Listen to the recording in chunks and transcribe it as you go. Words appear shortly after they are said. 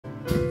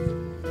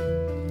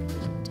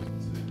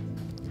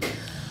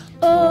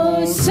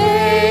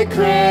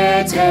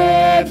sacred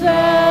head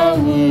thou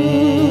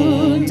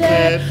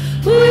wounded,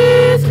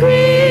 with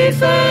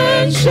grief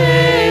and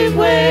shame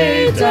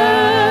weighed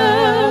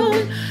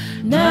down,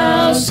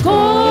 now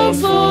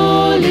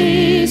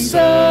scornfully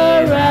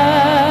surrounded,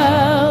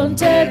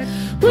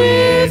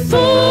 with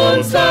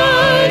thorns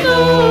thine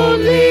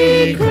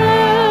only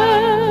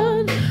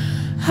crown.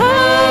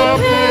 How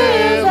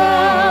pale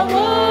thou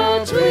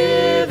art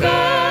with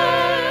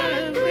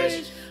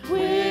anguish,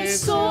 with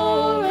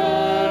sore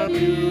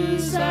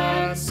abuse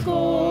and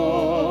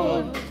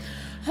scorn,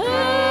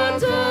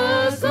 and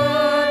as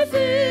thy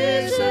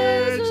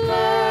visage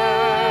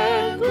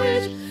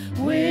languish,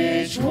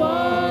 which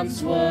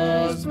once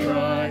was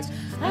bright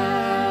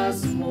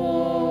as morn.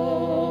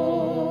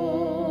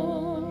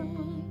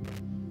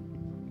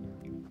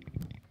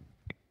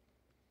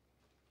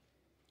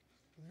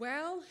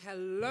 Well,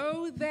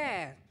 hello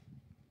there.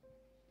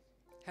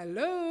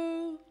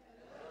 Hello.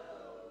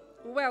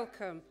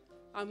 Welcome.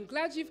 I'm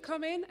glad you've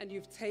come in and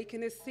you've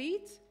taken a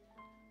seat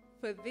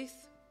for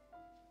this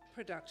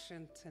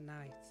production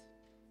tonight.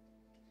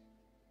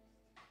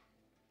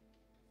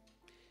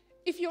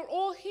 If you're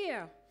all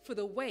here for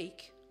the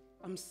wake,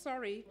 I'm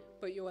sorry,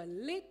 but you're a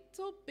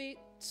little bit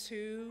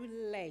too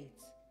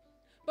late.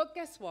 But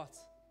guess what?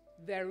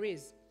 There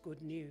is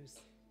good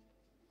news.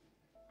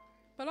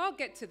 But I'll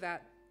get to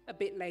that a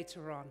bit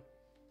later on.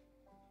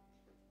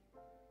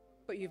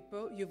 But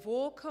you've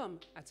all come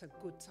at a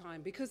good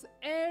time because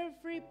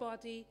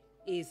everybody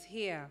is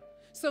here.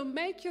 So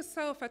make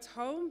yourself at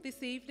home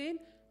this evening,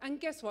 and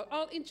guess what?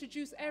 I'll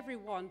introduce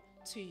everyone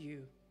to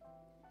you.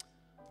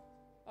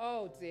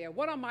 Oh dear,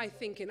 what am I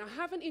thinking? I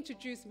haven't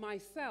introduced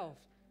myself.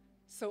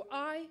 So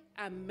I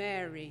am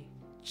Mary,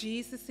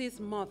 Jesus'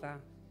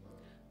 mother.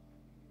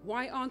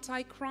 Why aren't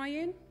I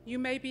crying, you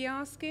may be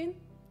asking?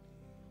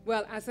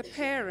 Well, as a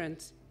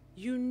parent,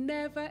 you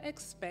never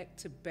expect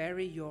to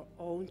bury your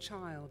own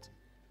child.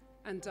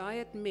 And I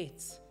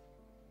admit,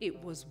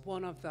 it was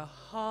one of the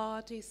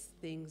hardest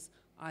things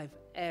I've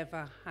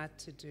ever had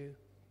to do.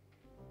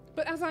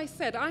 But as I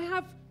said, I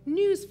have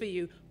news for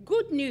you,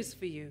 good news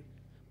for you.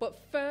 But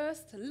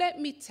first, let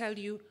me tell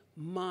you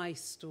my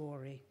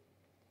story.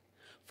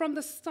 From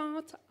the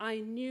start,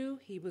 I knew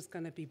he was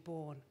going to be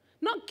born,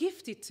 not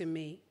gifted to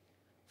me,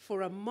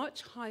 for a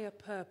much higher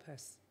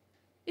purpose.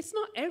 It's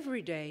not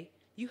every day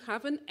you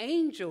have an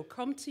angel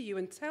come to you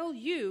and tell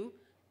you,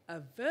 a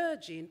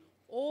virgin,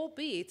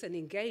 albeit an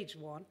engaged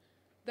one,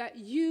 that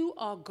you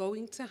are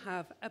going to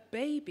have a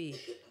baby.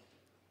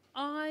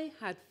 I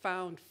had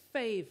found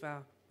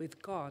favor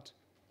with God.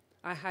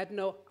 I had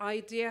no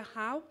idea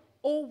how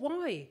or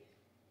why,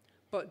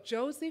 but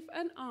Joseph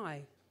and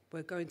I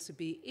were going to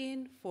be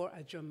in for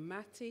a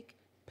dramatic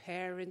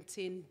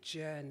parenting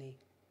journey.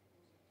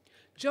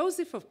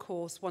 Joseph, of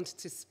course, wanted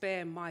to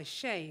spare my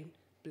shame,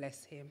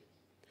 bless him.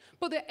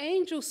 But the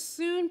angel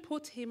soon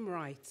put him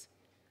right.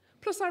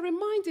 Plus, I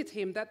reminded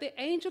him that the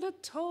angel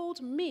had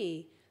told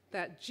me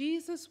that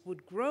Jesus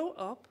would grow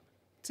up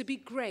to be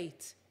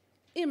great,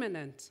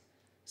 imminent,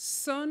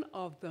 Son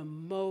of the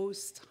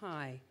Most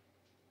High.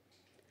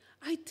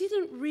 I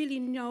didn't really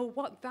know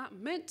what that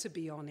meant, to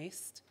be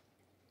honest.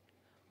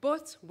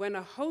 But when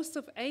a host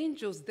of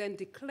angels then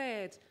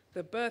declared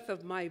the birth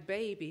of my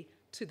baby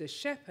to the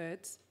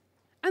shepherds,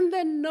 and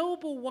then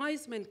noble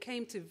wise men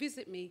came to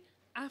visit me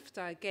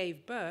after I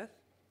gave birth,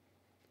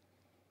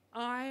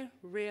 I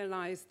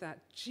realized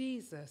that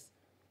Jesus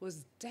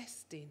was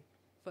destined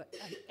for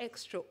an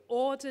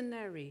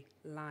extraordinary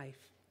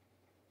life.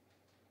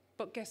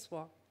 But guess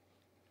what?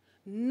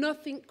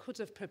 Nothing could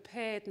have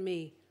prepared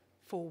me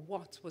for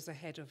what was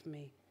ahead of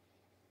me.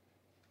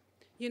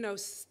 You know,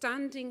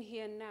 standing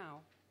here now,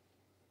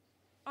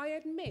 I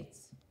admit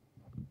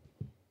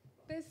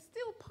there's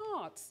still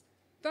parts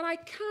that I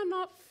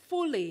cannot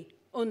fully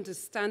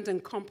understand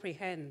and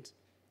comprehend.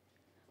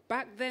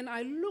 Back then,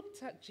 I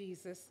looked at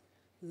Jesus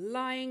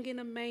lying in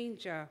a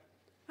manger,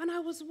 and I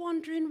was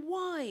wondering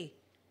why,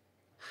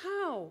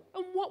 how,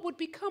 and what would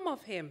become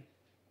of him.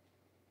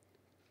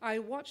 I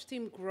watched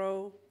him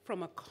grow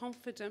from a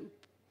confident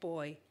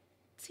boy,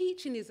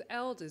 teaching his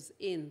elders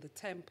in the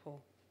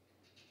temple,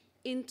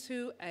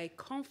 into a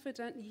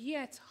confident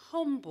yet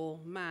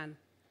humble man,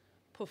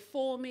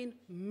 performing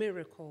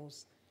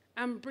miracles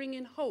and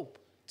bringing hope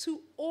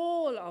to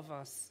all of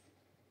us.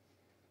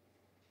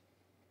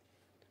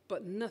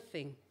 But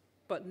nothing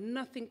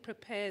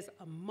prepares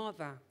a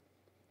mother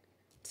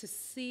to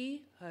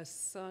see her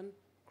son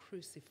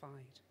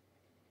crucified.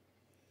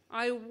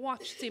 I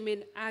watched him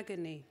in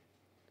agony.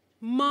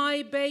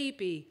 My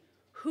baby,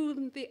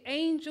 whom the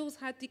angels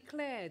had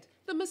declared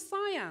the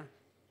Messiah.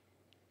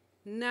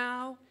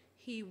 Now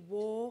he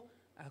wore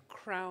a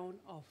crown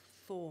of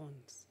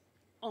thorns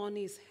on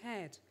his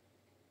head,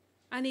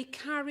 and he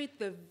carried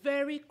the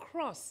very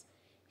cross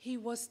he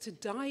was to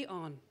die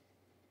on.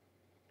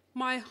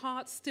 My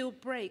heart still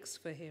breaks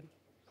for him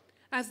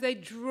as they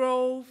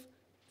drove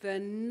the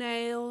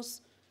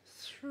nails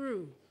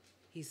through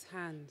his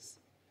hands.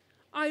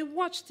 I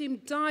watched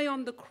him die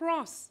on the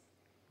cross,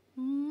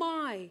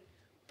 my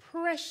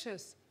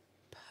precious,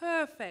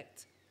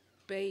 perfect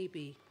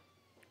baby,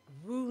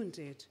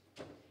 wounded.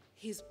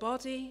 His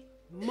body,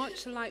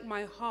 much like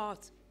my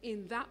heart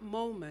in that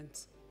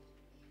moment,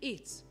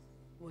 it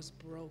was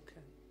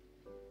broken.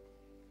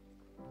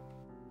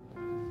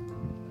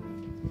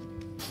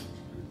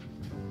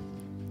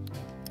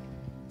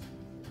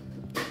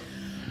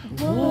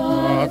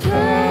 What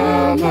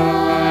the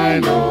my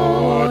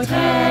Lord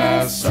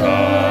has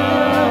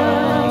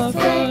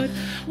suffered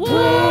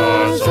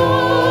was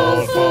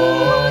all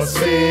for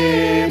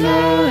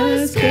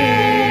sinners'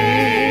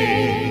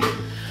 gain.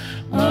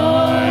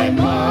 My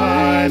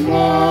mind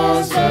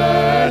was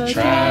the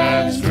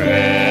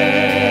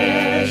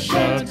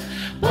transgression,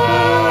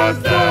 but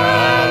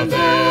thou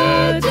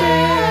the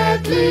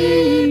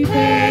deadly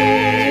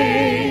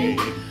pain.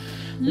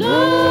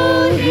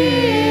 Lord,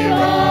 here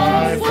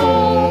I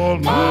fall,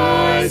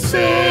 my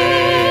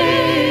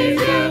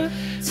Savior,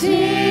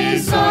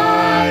 'tis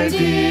I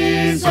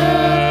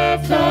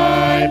deserve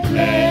thy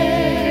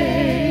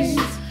place.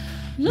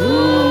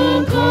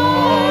 Look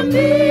on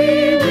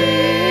me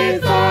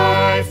with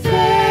thy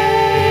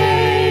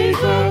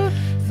favor,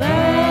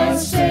 thou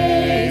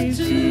save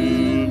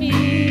to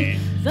me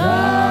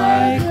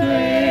thy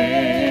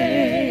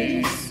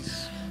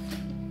grace.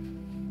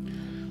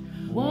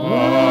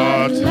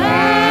 What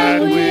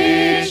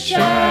language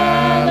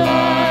shall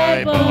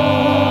I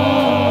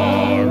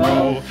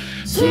borrow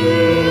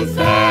to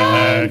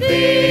thank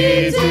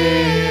thee,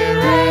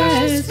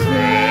 dearest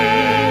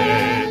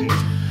friend,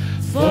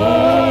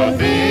 for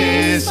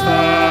this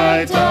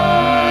thy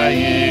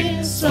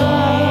dying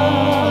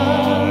sorrow,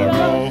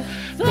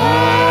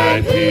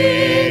 thy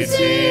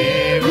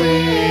pity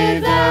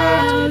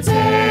without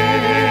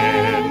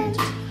end?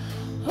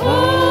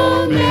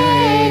 Oh,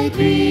 make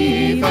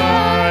me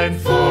thine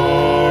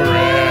forever,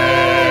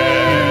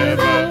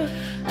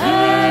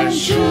 and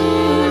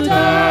should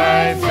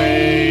I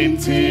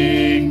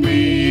fainting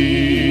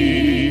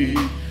be,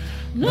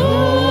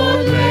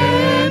 Lord,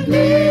 let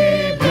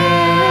me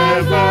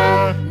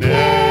never,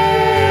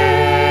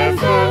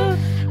 never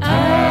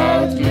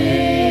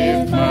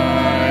outlive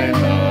my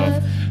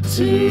love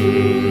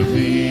to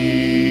thee.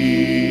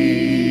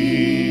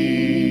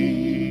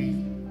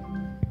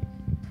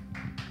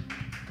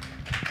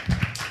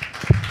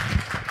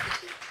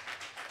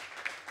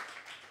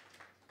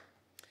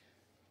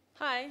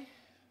 Hi,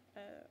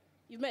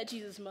 you've met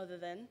Jesus' mother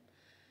then.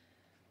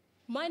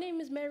 My name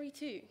is Mary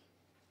too.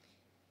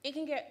 It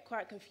can get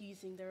quite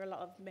confusing. There are a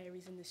lot of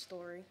Marys in this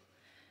story.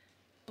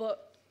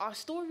 But our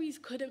stories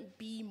couldn't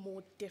be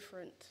more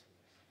different.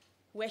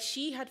 Where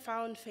she had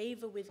found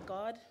favor with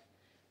God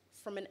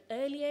from an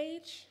early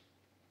age,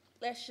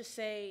 let's just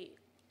say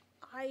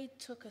I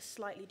took a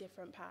slightly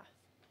different path.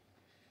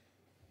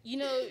 You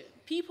know,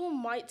 people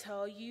might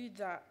tell you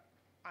that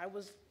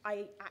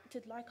I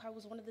acted like I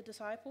was one of the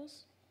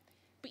disciples.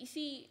 But you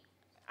see,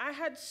 I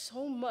had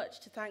so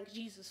much to thank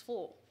Jesus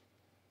for.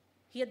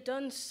 He had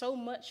done so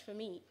much for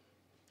me.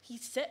 He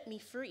set me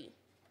free.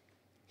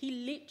 He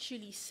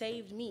literally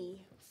saved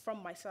me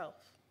from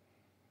myself.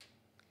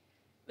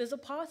 There's a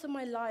part of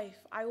my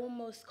life I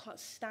almost can't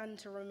stand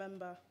to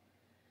remember.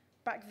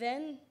 Back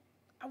then,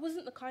 I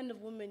wasn't the kind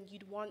of woman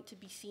you'd want to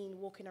be seen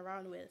walking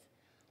around with,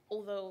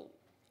 although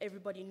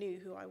everybody knew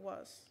who I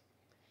was.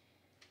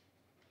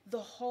 The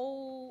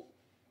whole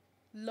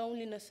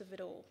loneliness of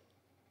it all,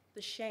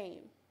 the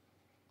shame,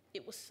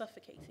 it was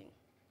suffocating.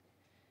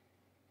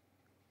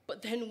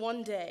 But then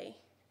one day,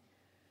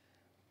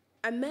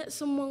 I met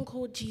someone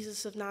called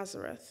Jesus of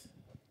Nazareth.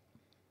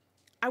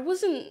 I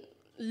wasn't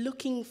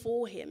looking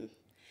for him,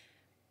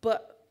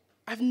 but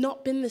I've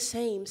not been the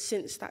same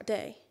since that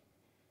day.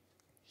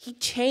 He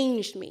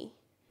changed me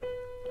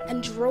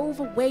and drove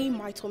away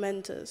my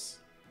tormentors.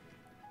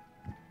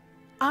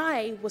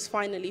 I was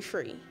finally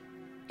free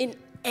in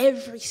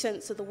every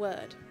sense of the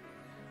word.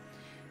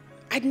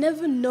 I'd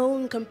never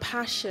known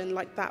compassion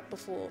like that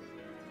before.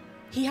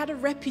 He had a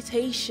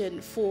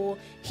reputation for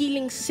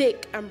healing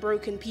sick and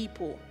broken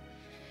people,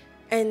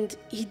 and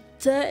he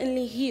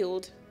certainly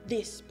healed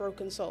this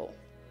broken soul.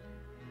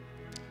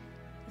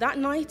 That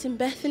night in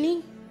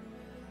Bethany,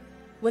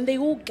 when they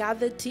all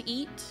gathered to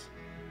eat,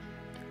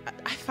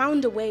 I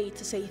found a way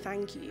to say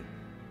thank you.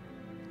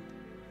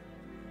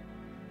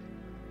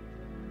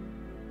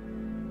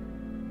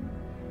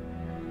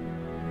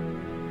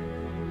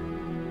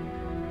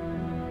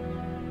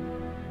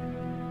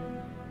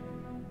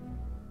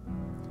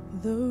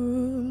 The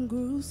room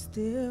grew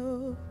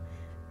still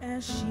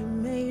as she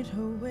made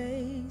her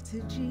way to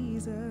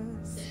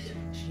Jesus.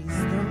 She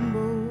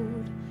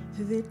stumbled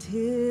through the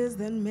tears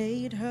that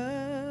made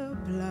her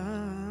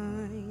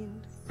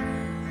blind.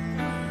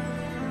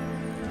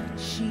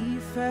 She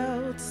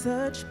felt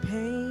such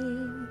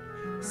pain.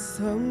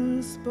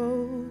 Some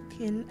spoke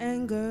in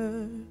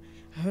anger,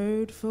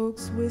 heard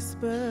folks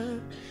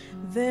whisper,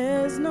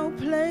 "There's no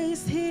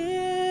place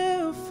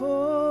here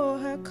for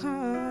her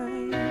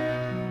kind."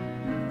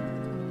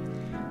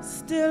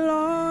 Still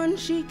on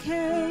she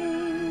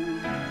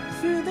came,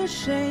 through the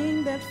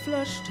shame that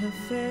flushed her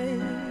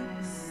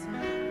face,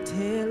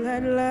 till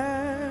at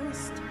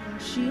last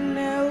she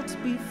knelt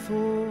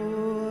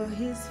before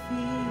his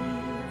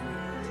feet.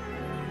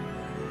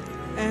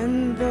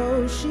 And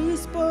though she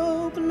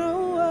spoke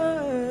no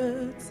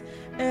words,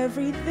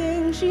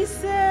 everything she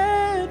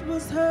said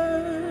was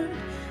heard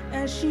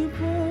as she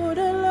poured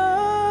her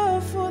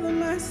love for the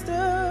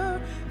master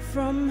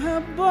from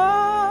her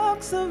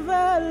box of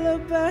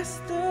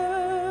alabaster.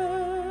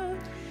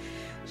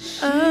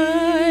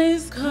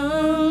 I've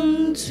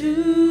come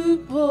to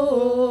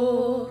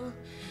pour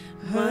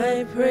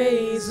my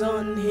praise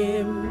on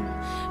him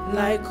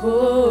like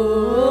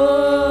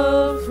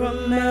oil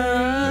from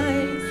my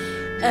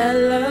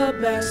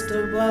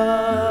alabaster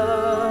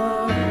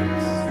box.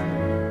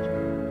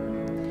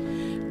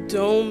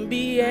 Don't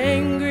be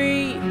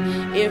angry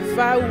if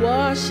I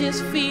wash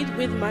his feet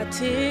with my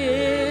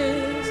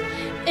tears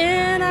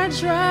and I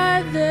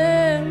dry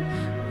them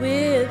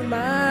with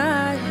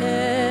my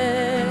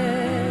hair.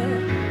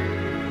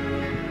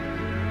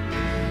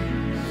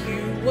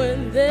 You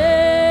weren't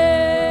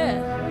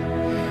there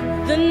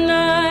the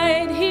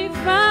night he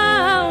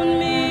found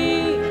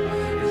me.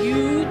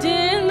 You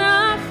did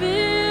not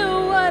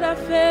feel what I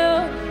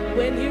felt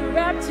when he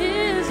wrapped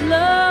his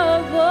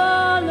love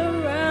all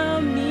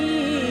around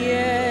me.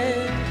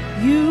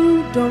 And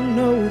you don't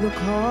know the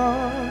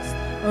cost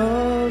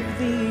of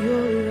the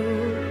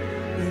oil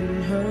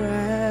in her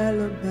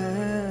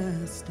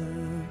alabaster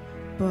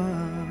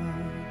box.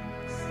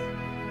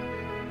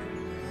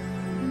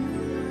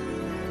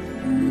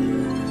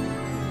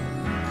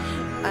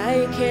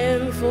 I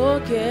can't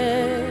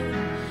forget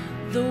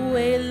the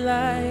way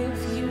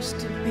life used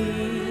to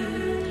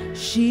be.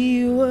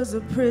 She was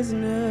a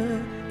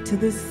prisoner to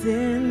the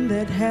sin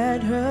that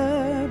had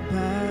her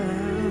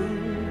bound.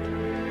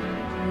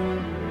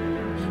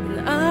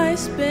 And I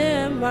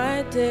spent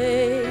my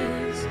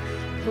days,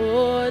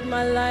 poured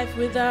my life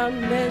without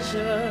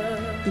measure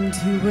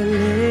into a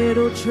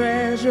little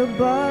treasure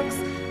box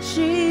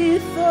she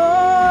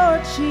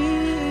thought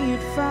she'd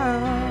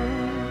found.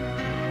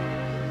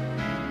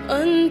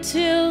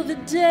 Until the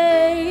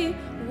day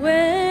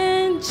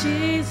when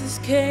Jesus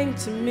came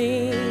to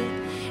me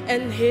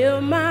and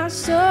healed my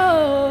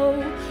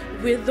soul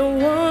with the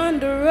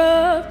wonder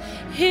of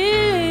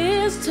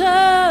his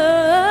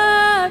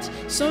touch.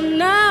 So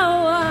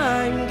now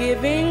I'm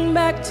giving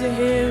back to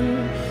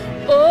him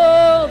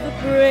all the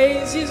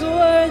praise he's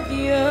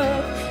worthy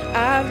of.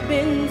 I've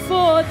been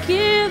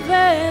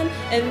forgiven,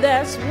 and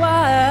that's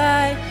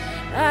why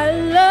I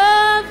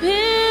love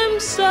him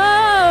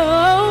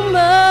so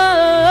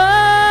much.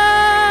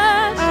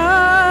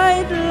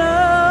 I'd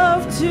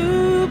love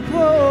to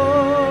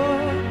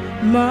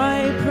pour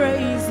my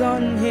praise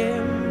on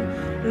him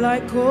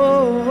like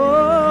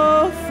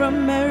oil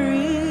from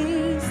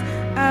Mary's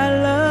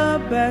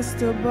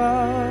alabaster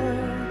box.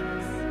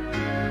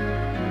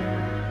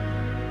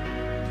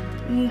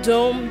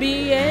 Don't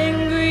be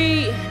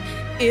angry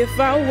if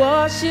I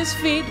wash his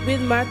feet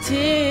with my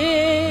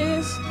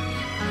tears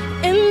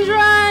and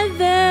dry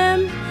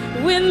them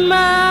with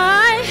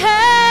my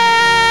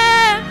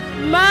hair,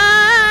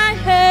 my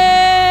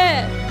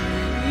hair.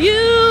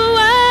 You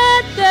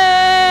were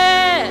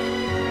there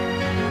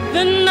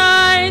the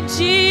night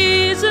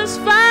Jesus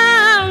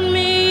found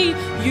me.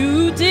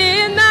 You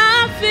did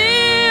not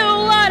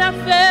feel what I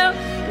felt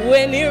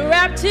when he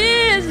wrapped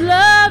his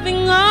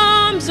loving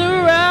arms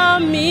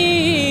around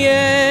me.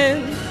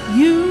 And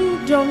you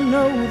don't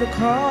know the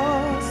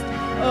cost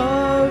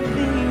of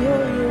the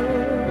oil.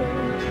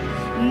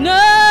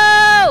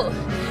 No,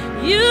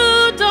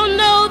 you don't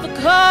know the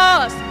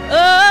cost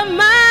of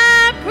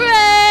my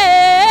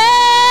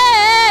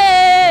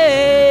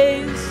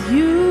praise.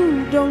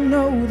 You don't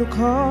know the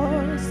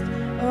cost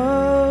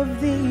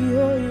of the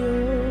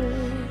oil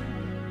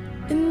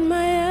in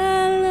my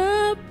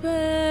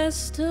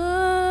alabaster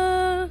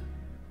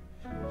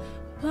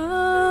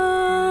box.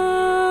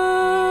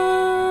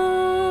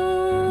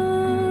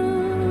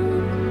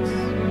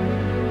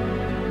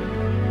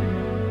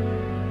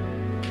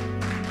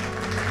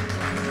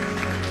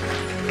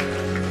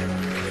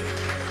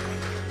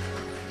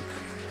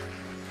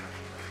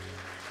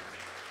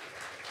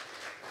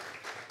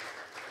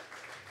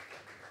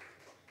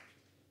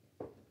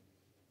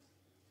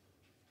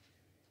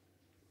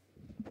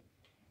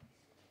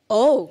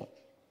 Oh,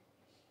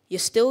 you're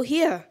still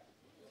here.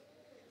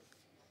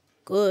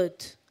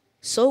 Good.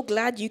 So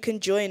glad you can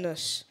join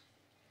us.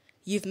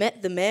 You've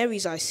met the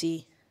Marys, I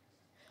see.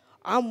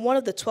 I'm one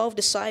of the 12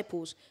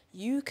 disciples.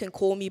 You can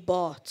call me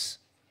Bart.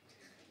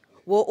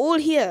 We're all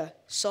here,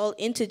 so I'll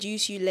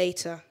introduce you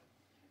later.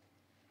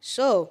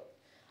 So,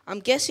 I'm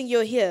guessing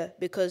you're here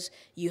because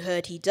you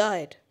heard he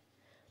died.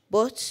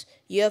 But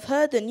you have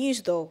heard the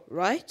news though,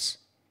 right?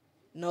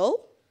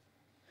 No?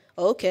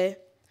 Okay.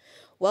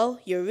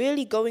 Well, you're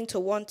really going to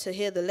want to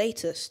hear the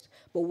latest,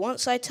 but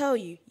once I tell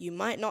you, you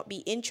might not be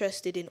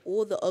interested in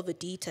all the other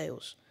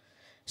details.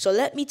 So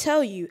let me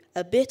tell you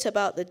a bit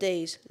about the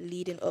days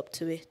leading up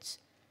to it.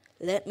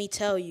 Let me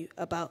tell you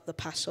about the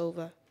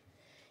Passover.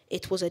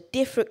 It was a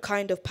different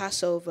kind of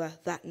Passover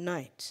that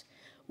night.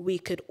 We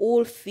could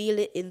all feel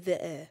it in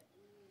the air.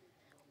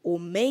 Or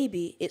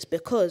maybe it's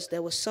because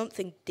there was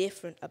something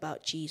different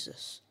about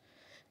Jesus.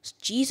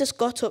 Jesus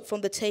got up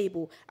from the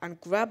table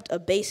and grabbed a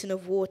basin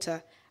of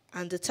water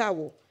and a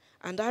towel.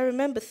 And I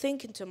remember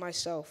thinking to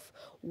myself,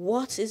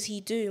 what is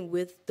he doing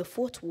with the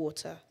foot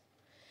water?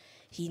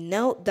 He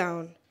knelt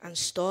down and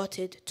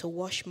started to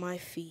wash my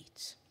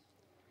feet.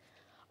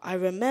 I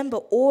remember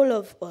all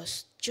of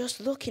us just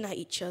looking at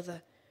each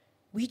other.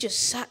 We just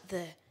sat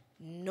there.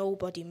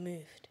 Nobody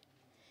moved.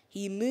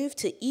 He moved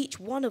to each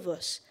one of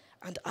us.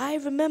 And I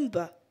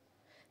remember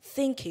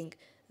thinking,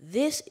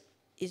 this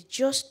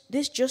just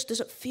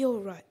doesn't feel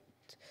right.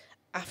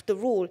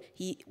 After all,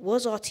 he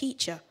was our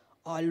teacher,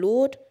 our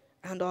Lord,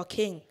 and our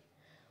King.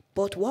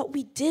 But what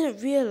we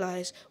didn't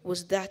realize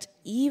was that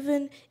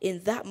even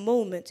in that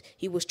moment,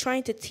 he was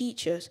trying to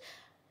teach us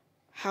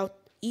how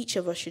each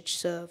of us should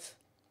serve.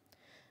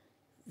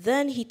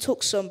 Then he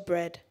took some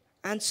bread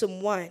and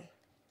some wine,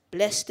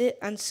 blessed it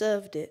and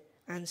served it,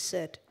 and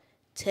said,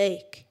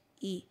 "Take,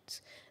 eat.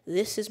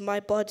 This is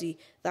my body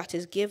that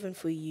is given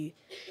for you,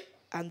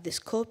 and this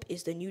cup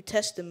is the New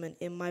Testament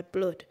in my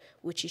blood,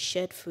 which is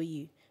shed for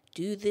you.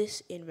 Do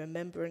this in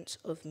remembrance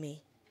of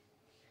me."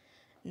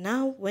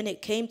 Now, when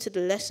it came to the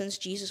lessons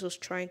Jesus was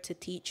trying to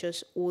teach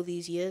us all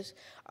these years,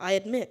 I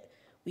admit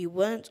we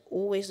weren't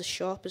always the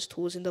sharpest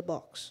tools in the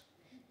box.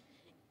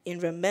 In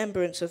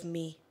remembrance of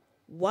me,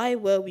 why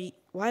were we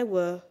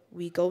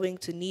going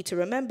to need to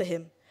remember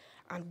him?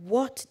 And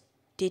what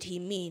did he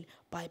mean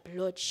by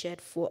blood shed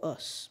for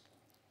us?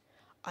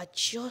 I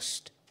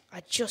just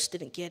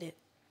didn't get it.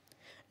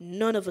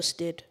 None of us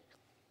did,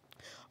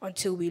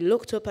 until we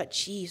looked up at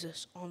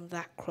Jesus on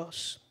that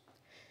cross.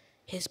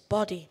 His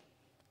body,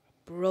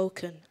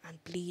 broken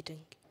and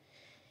bleeding.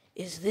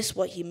 Is this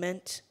what he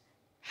meant?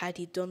 Had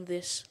he done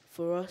this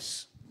for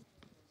us?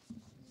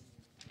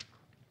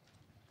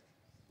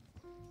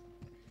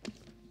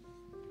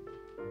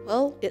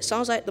 Well, it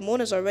sounds like the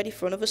mourners are ready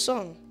for another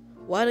song.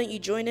 Why don't you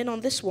join in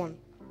on this one?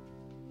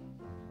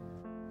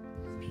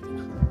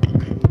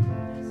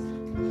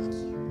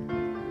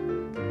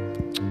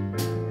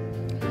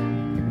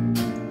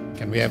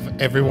 Can we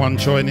have everyone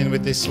join in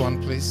with this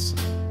one, please?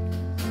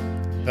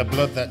 The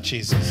blood that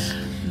Jesus.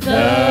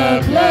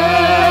 The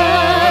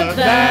blood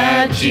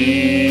that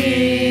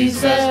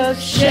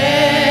Jesus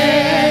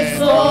shed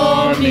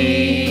for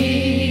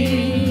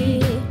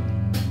me,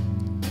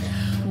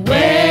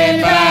 way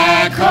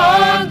back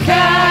on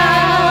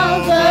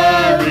Calvary,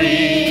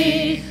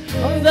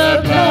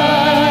 the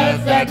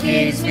blood that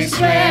gives me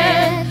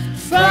strength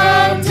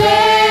from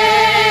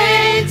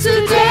day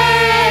to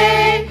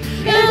day,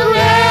 it will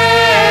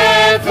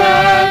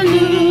never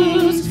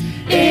lose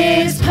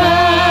its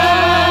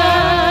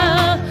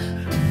power,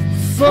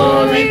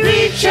 for it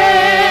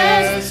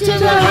reaches to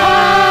the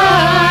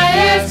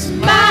highest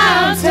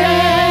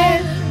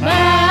mountain,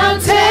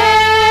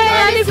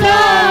 and it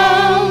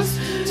flows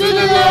to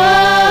the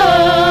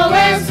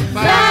lowest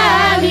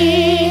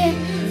valley.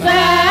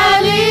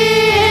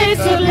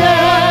 It's the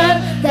blood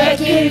that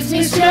gives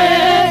me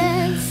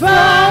strength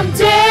from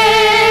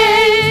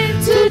day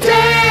to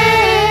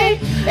day.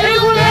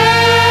 It will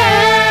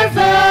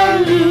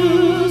never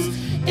lose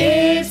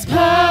its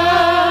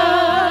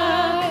power.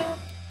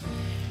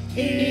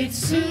 It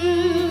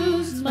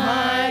soothes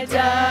my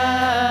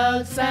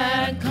doubts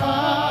and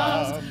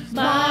calms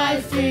my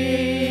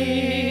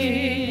fears,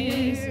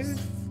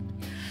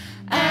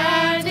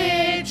 and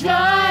it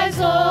dries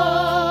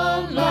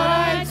all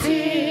my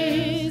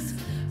tears.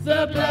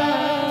 The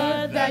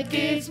blood that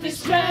gives me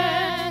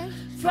strength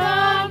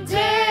from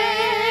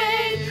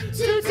day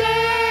to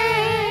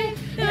day,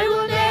 it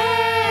will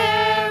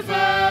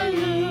never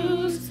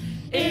lose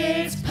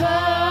its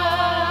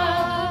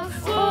power,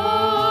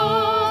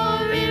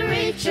 for it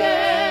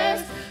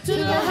reaches to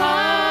the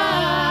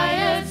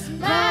highest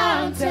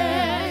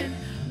mountain,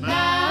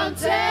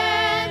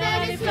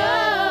 and it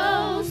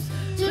flows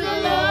to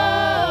the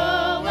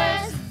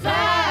lowest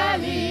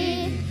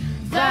valley.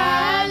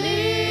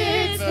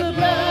 It's the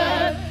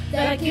blood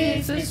that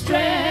gives me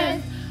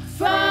strength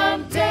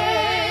from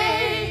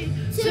day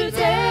to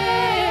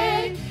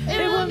day.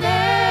 It will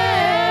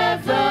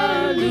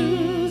never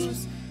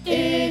lose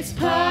its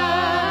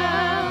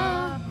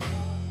power,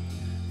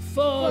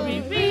 for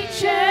it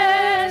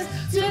reaches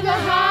to the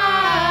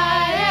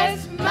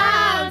highest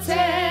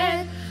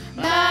mountain,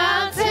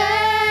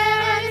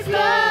 and it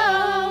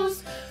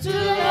flows to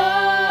the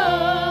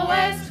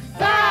lowest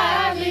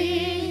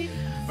valley.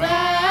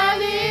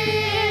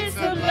 It's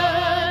the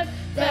blood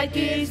that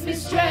gives me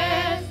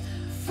strength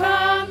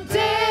from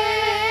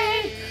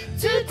day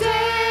to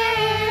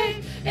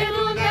day. It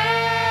will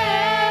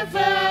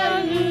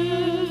never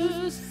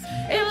lose.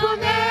 It will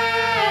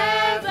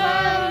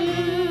never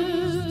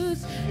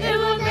lose. It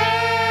will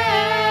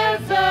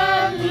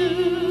never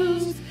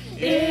lose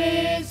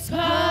its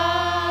power.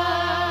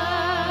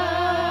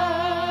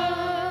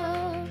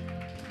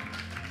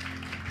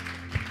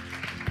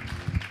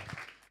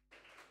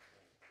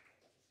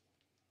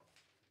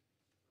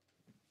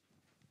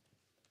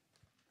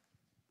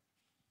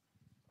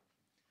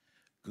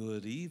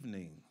 Good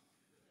evening.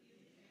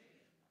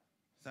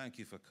 Thank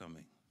you for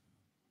coming.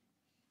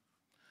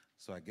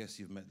 So I guess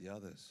you've met the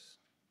others.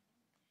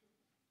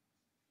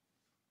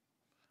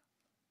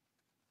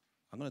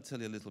 I'm going to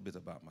tell you a little bit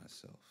about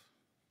myself.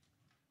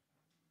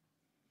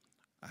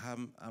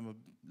 I'm a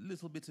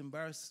little bit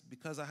embarrassed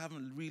because I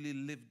haven't really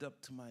lived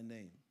up to my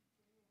name.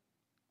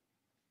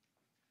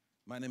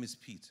 My name is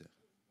Peter,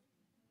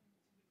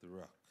 the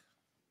Rock.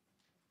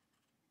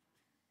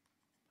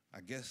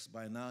 I guess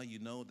by now you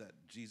know that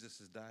Jesus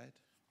has died.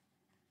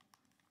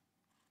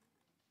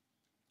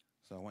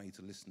 So I want you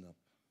to listen up.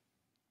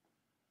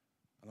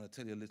 I'm going to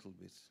tell you a little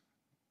bit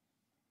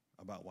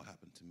about what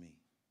happened to me.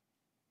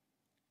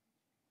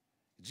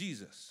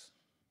 Jesus,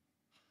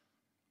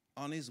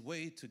 on his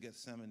way to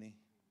Gethsemane,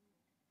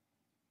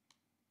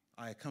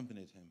 I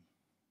accompanied him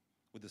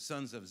with the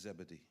sons of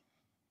Zebedee.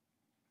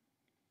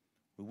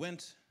 We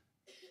went,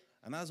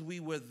 and as we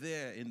were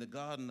there in the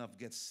Garden of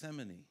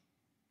Gethsemane,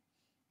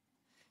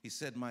 he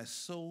said, "My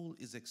soul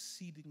is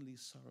exceedingly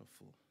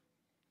sorrowful,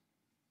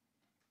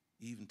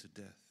 even to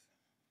death.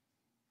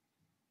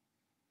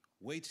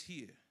 Wait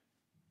here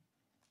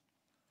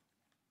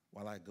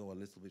while I go a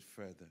little bit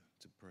further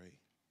to pray."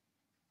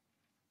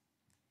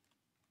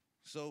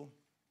 So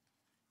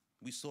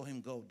we saw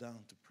him go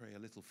down to pray a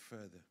little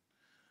further.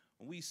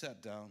 We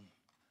sat down,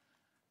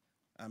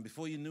 and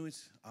before you knew it,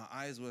 our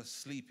eyes were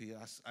sleepy.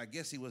 I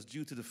guess it was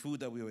due to the food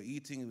that we were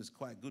eating. It was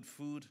quite good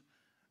food,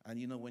 and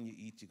you know when you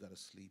eat, you got to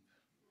sleep.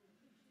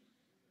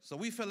 So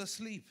we fell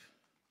asleep,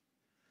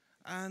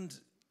 and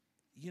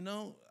you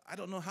know, I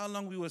don't know how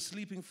long we were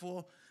sleeping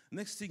for.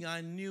 Next thing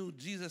I knew,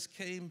 Jesus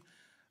came,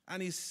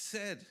 and he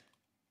said,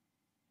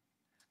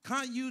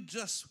 "Can't you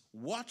just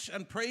watch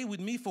and pray with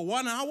me for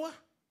 1 hour?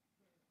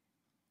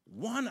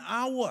 1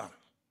 hour.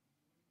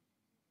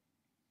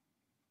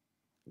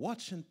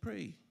 Watch and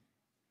pray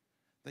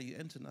that you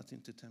enter not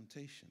into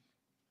temptation."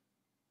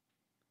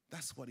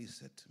 That's what he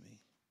said to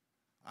me.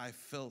 I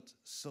felt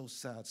so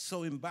sad,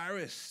 so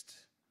embarrassed.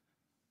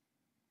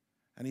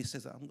 And he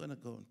says, "I'm going to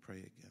go and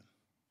pray again."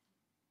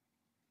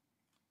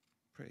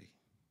 Pray.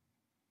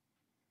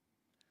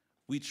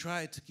 We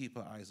tried to keep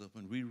our eyes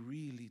open. We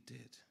really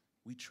did.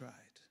 We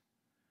tried.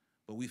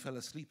 But we fell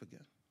asleep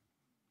again.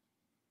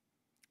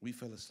 We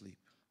fell asleep.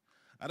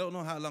 I don't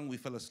know how long we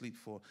fell asleep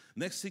for.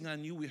 Next thing I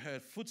knew, we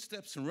heard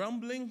footsteps and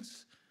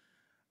rumblings.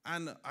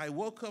 And I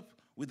woke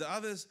up with the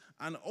others,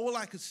 and all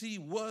I could see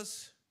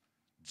was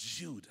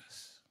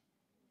Judas.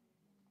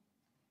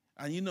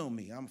 And you know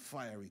me, I'm a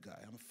fiery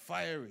guy. I'm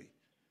fiery.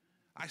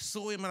 I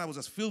saw him, and I was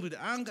just filled with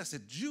anger. I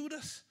said,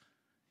 "Judas,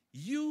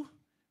 you?"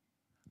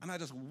 And I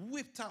just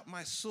whipped out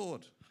my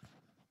sword.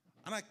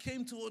 And I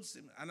came towards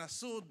him, and I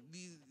saw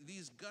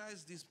these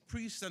guys, these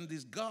priests and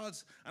these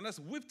guards, and I just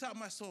whipped out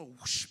my sword.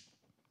 Whoosh.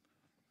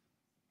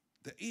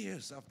 The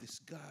ears of this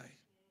guy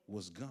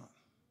was gone.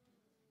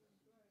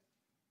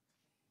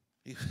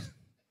 He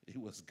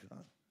was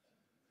gone.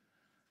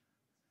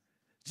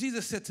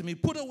 Jesus said to me,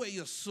 "Put away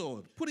your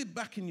sword. Put it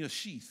back in your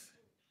sheath."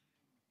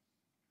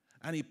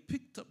 And he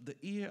picked up the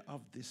ear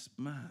of this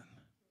man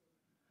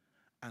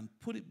and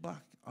put it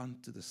back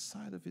onto the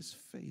side of his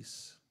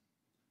face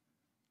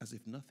as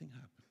if nothing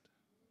happened.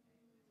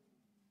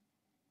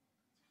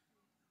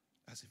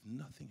 As if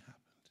nothing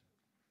happened.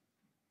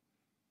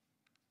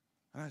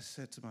 And I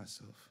said to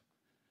myself,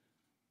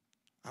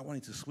 I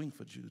wanted to swing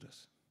for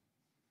Judas.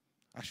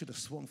 I should have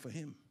swung for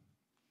him,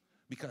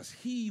 because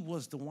he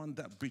was the one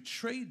that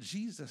betrayed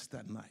Jesus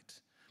that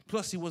night.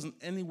 Plus, he wasn't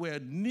anywhere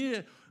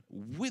near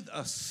with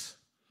us.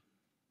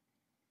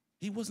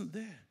 He wasn't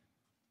there.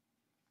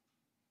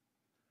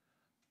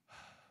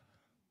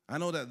 I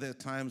know that there are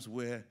times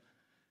where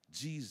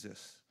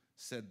Jesus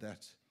said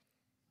that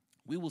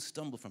we will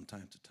stumble from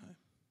time to time.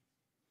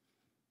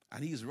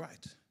 And he's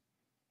right.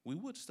 We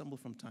would stumble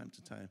from time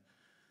to time.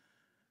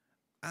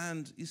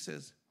 And he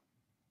says,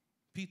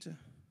 "Peter,"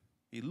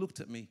 he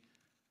looked at me,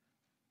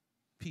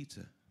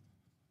 "Peter,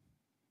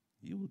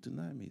 you will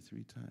deny me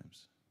 3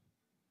 times.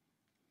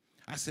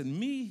 I said,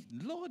 "Me?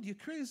 Lord, you're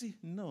crazy."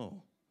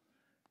 "No.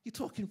 You're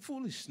talking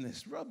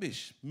foolishness,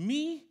 rubbish.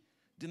 Me?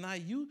 Deny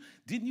you?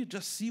 Didn't you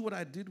just see what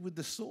I did with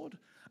the sword?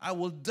 I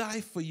will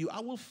die for you. I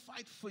will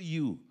fight for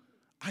you.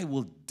 I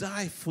will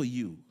die for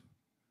you.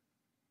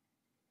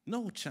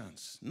 No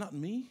chance. Not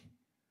me."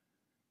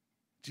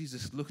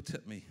 Jesus looked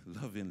at me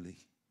lovingly.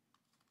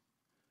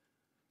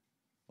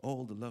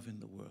 "All the love in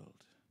the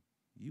world.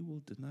 You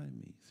will deny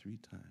me 3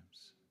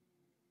 times.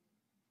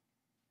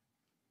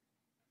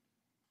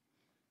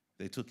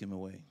 They took him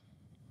away.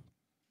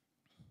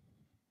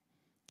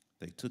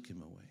 They took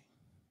him away.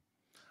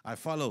 I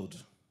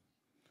followed,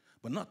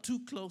 but not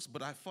too close,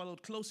 but I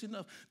followed close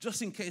enough,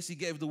 just in case he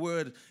gave the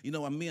word,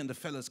 and me and the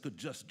fellas could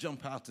just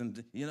jump out and,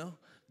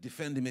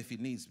 defend him if he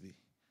needs be.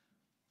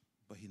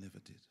 But he never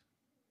did.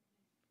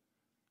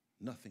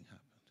 Nothing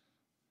happened.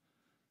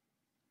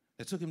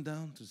 They took him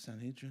down to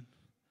Sanhedrin.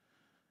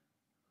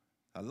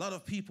 A lot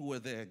of people were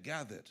there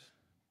gathered,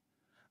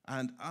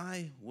 and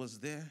I was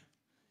there,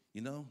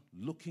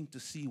 looking to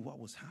see what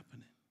was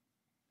happening.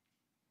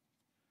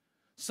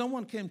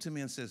 Someone came to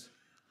me and says,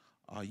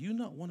 are you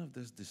not one of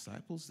those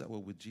disciples that were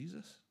with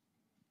Jesus?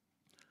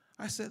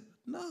 I said,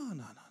 no.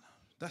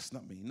 That's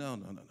not me. No.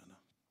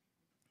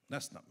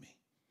 That's not me.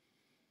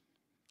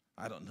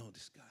 I don't know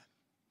this guy.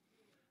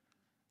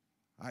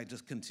 I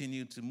just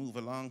continued to move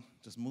along,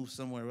 just move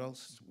somewhere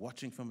else,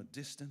 watching from a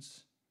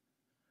distance.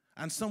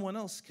 And someone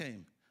else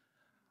came.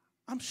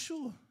 I'm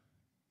sure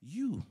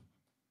you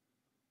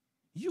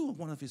are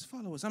one of his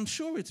followers. I'm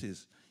sure it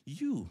is.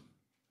 You.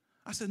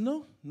 I said,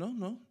 no.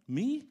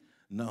 Me?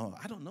 No,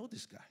 I don't know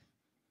this guy.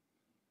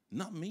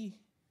 Not me.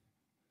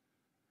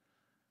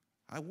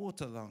 I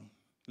walked along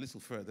a little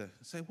further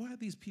and said, why are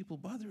these people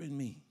bothering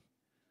me?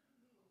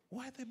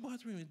 Why are they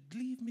bothering me?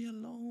 Leave me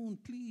alone,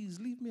 please,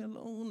 leave me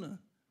alone.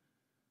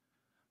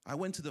 I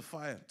went to the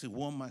fire to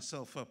warm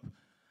myself up,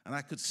 and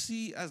I could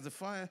see as the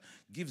fire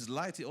gives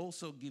light, it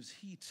also gives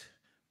heat.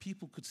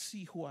 People could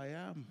see who I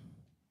am.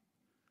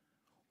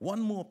 One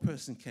more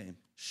person came.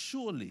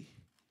 Surely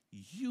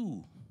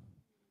you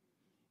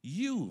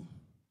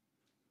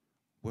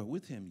were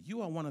with him.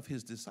 You are one of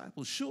his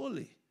disciples,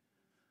 surely.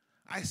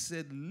 I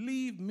said,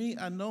 leave me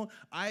alone.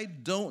 I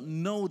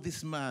don't know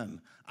this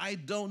man. I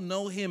don't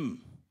know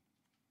him.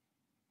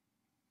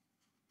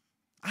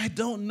 I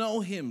don't know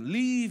him.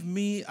 Leave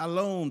me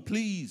alone,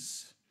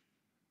 please.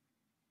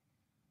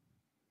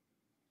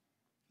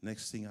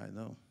 Next thing I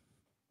know,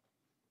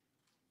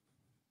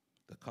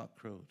 the cock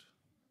crowed.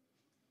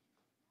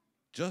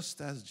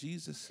 Just as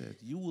Jesus said,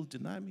 you will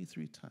deny me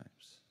 3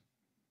 times,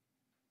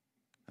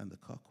 and the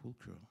cock will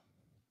crow.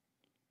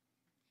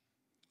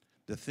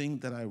 The thing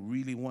that I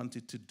really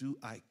wanted to do,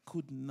 I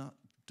could not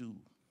do.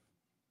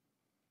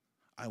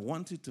 I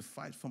wanted to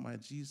fight for my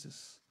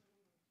Jesus,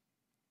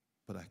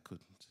 but I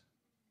couldn't.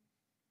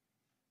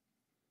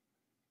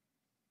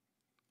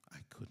 I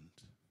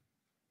couldn't.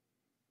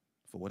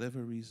 For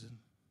whatever reason,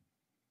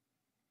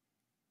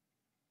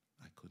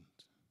 I couldn't.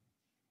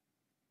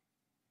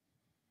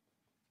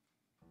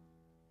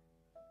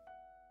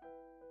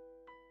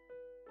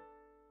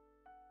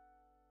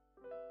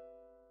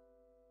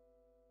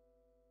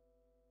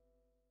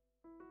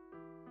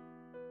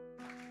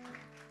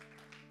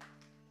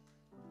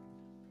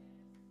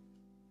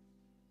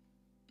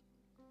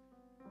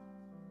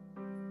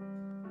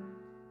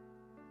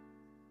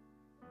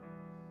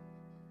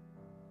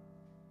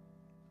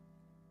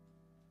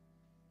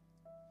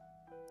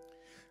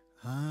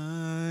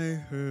 I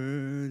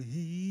heard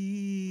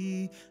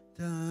he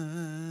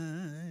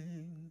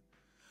died,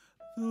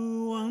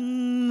 the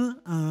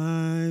one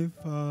I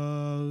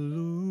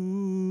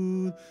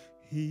followed,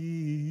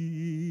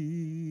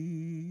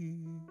 he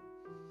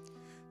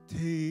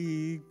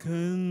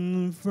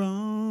taken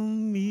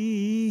from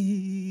me.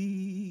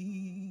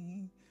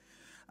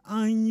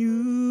 I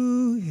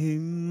knew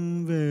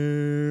him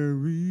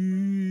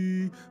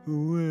very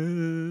well.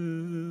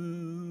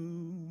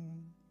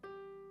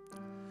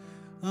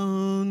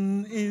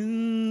 On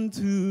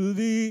into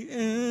the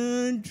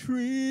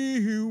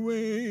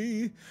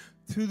entryway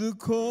to the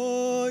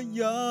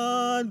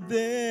courtyard,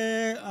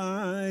 there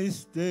I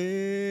stayed.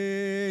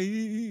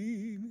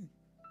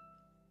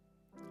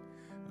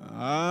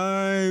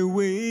 I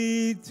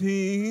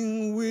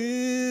waiting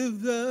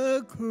with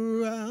the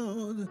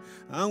crowd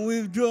and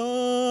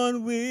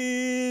withdrawn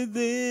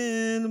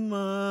within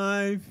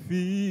my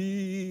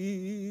feet.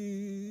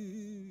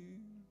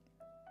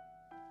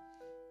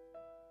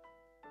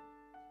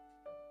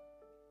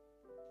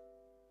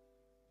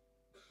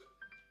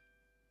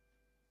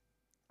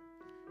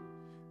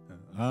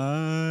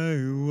 I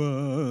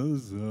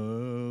was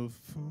a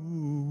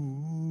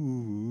fool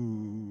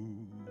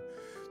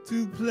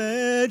to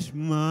pledge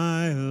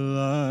my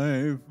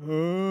life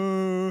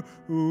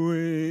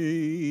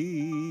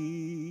away.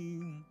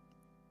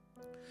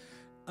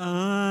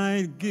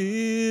 I'd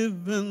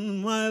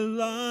given my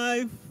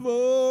life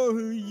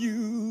for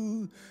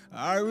you.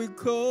 I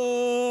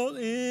recall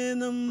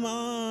in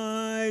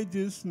my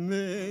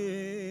dismay.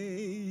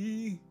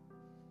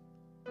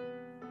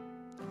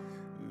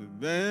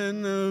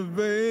 Then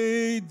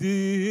they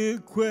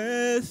did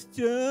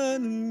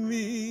question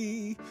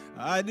me.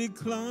 I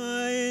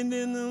declined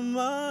in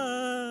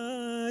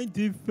my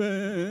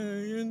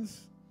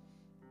defense,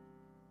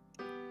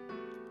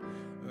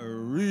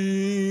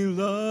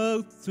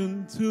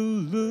 reluctant to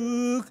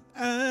look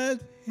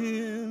at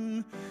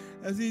him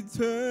as he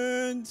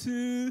turned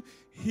to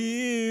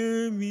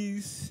hear me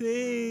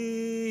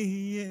say,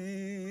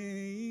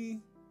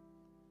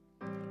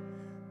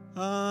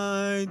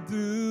 I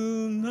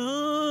do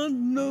not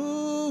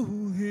know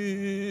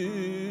him.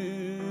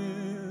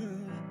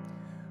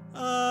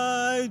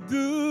 I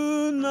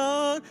do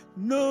not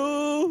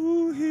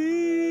know him.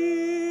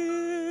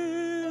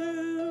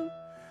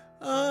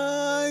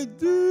 I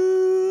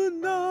do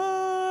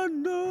not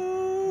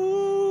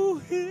know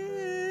him.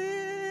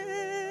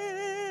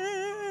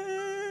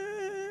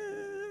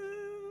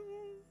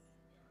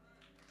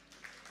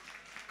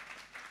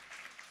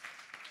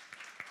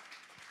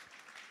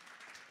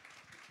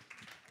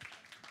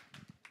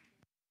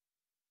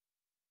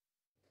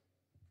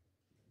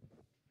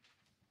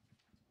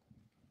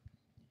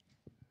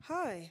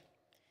 Hi.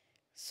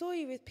 saw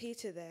you with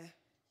Peter there.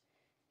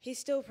 He's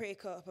still pretty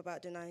caught up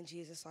about denying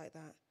Jesus like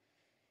that.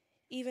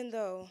 Even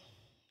though,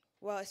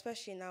 well,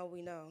 especially now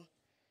we know.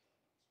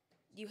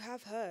 You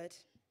have heard,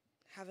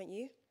 haven't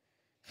you?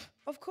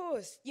 Of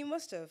course, you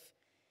must have.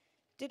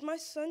 Did my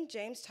son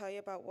James tell you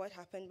about what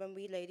happened when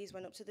we ladies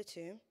went up to the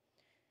tomb?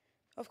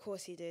 Of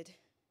course he did.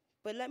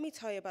 But let me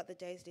tell you about the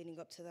days leading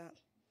up to that.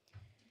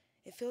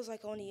 It feels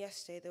like only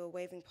yesterday they were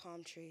waving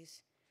palm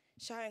trees,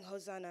 shouting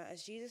Hosanna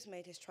as Jesus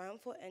made his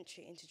triumphal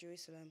entry into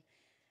Jerusalem.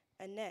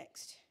 And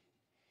next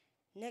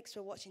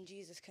we're watching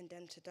Jesus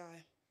condemned to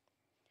die.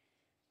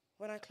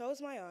 When I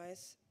close my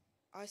eyes,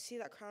 I see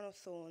that crown of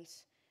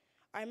thorns.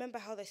 I remember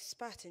how they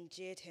spat and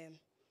jeered him.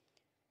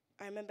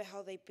 I remember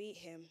how they beat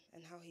him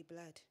and how he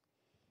bled.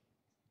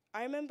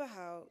 I remember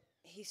how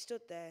he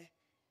stood there,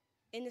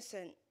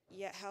 innocent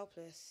yet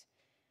helpless,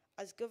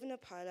 as Governor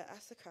Pilate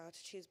asked the crowd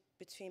to choose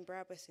between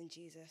Barabbas and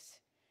Jesus.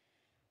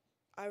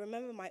 I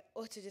remember my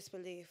utter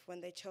disbelief when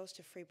they chose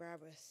to free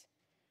Barabbas.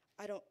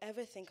 I don't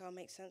ever think I'll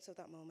make sense of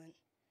that moment.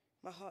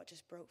 My heart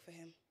just broke for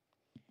him.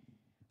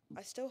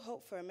 I still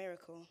hope for a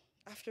miracle.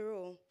 After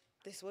all,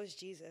 this was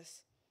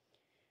Jesus.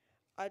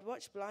 I'd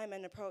watch blind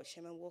men approach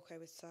him and walk away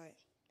with sight.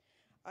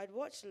 I'd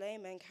watch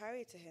lame men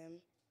carry to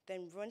him,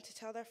 then run to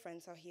tell their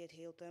friends how he had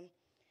healed them.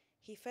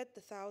 He fed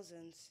the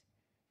thousands,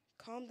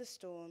 calmed the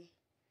storm,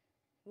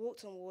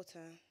 walked on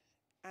water,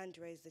 and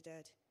raised the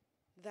dead.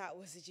 That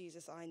was the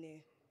Jesus I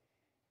knew.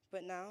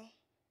 But now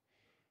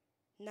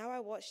I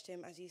watched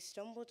him as he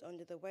stumbled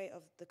under the weight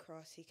of the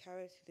cross he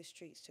carried through the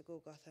streets to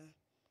Golgotha.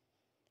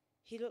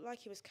 He looked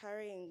like he was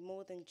carrying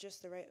more than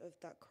just the weight of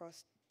that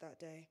cross that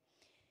day.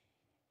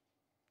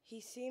 He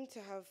seemed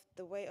to have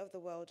the weight of the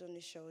world on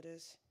his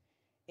shoulders.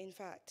 In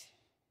fact,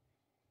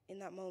 in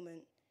that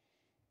moment,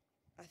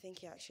 I think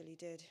he actually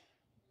did.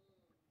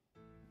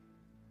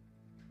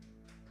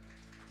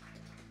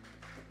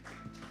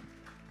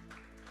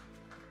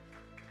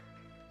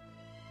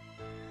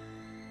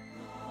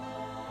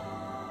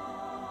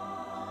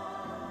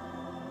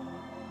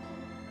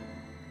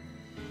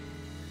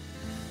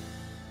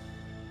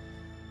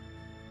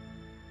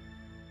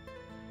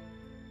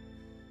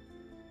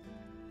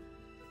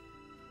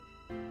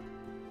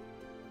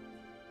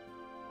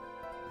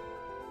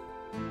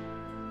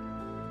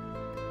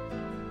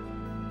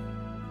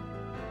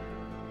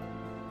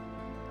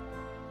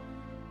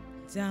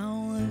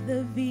 Down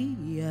the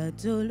Via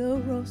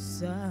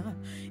Dolorosa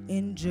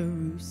in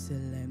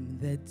Jerusalem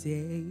that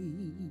day,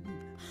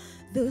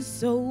 the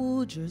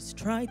soldiers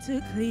tried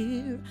to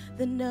clear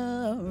the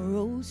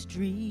narrow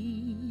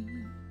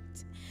street,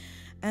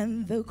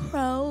 and the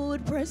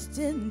crowd pressed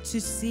in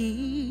to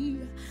see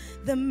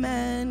the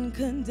man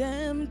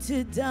condemned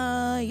to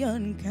die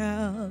on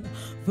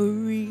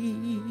Calvary.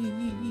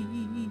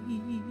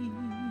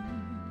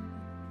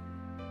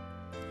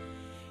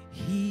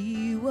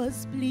 He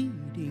was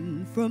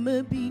bleeding from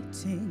a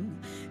beating.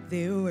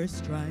 There were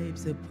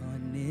stripes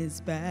upon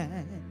his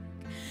back,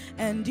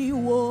 and he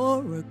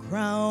wore a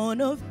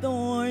crown of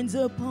thorns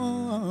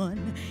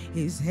upon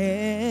his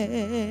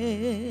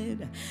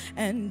head,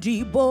 and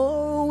he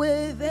bore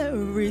with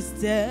every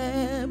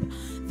step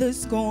the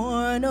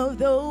scorn of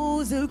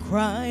those who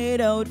cried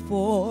out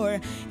for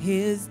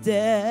his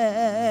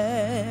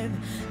death.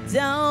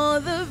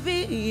 Down the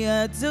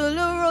Via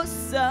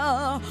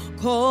Dolorosa,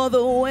 called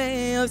the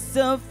way of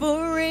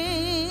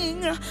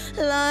suffering,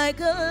 like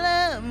a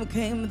lamb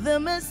came the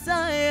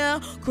Messiah,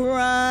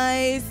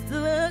 Christ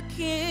the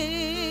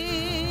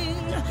King.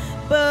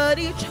 But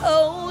he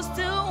chose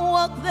to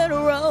walk that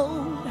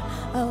road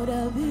out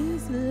of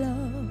his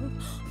love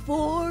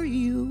for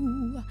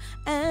you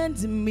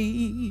and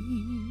me.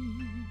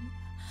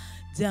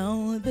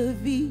 Down the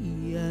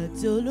Via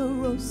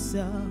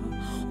Dolorosa,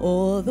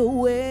 all the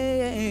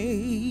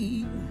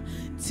way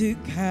to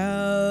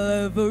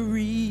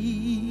Calvary.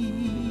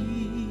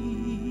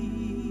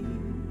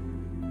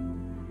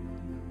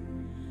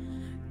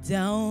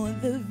 Down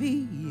the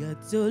Via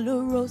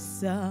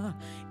Dolorosa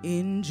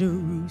in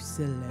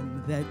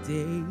Jerusalem that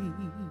day,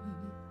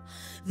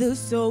 the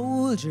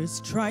soldiers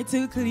tried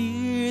to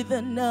clear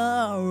the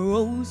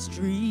narrow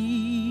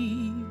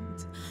street,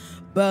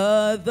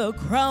 but the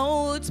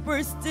crowds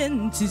burst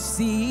in to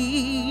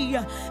see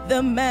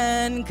the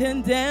man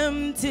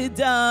condemned to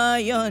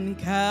die on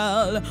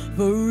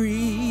Calvary.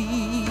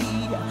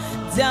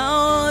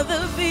 Down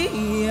the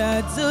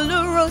Via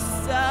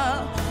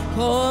Dolorosa,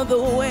 called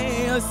the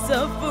way of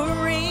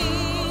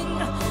suffering,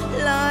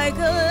 like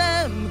a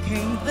lamb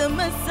came the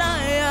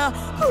Messiah,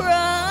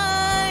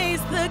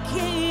 Christ the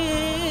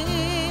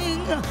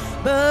King.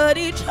 But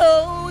he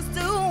chose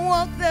to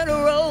walk that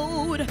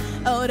road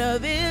out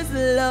of his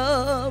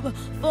love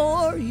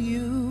for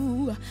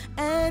you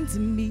and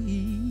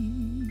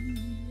me.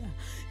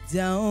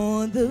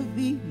 Down the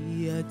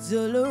Via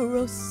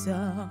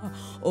Dolorosa,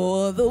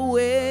 all the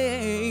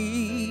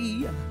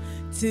way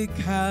to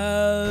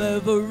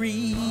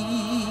Calvary.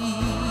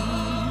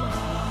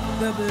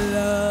 The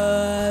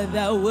blood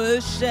that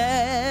was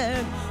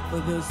shed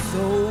for the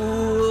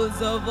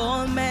souls of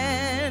all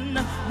men,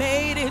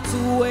 made its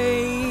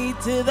way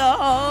to the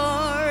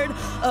heart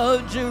of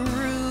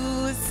Jerusalem.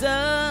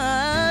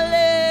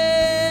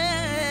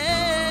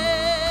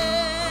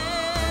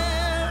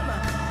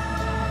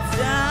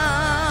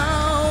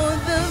 Down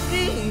the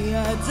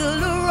Via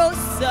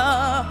Dolorosa,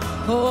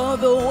 all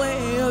the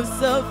way of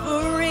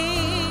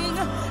suffering,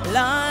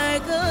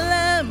 like a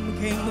lamb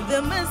came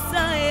the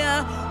Messiah,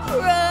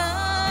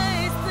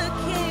 Christ the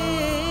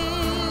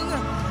King.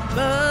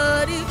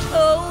 But he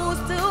chose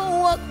to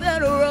walk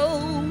that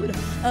road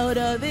out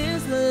of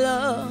his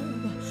love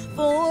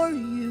for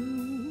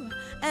you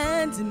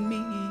and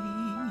me.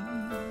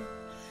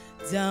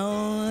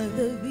 Down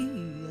the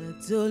Via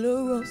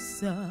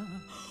Dolorosa,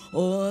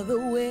 all the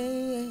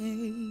way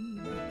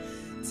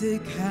to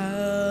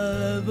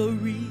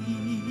Calvary.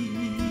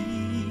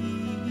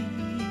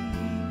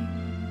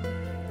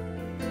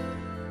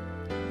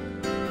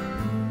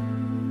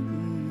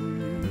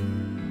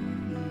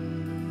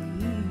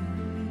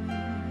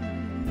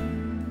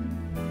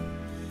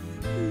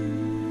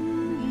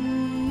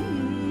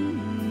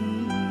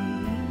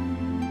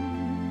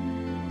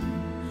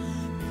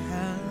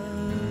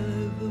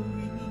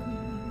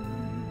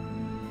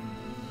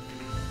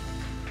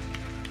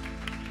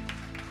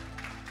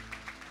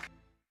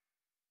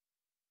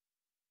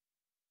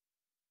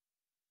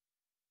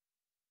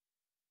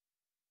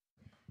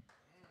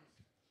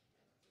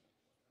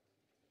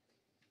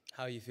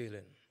 How are you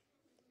feeling?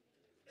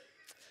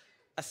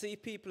 I see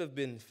people have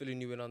been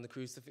filling you in on the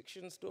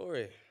crucifixion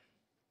story.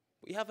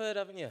 But you have heard,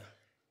 haven't you?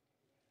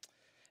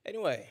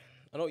 Anyway,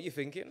 I know what you're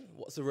thinking.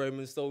 What's a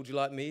Roman soldier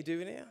like me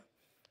doing here?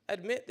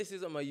 Admit this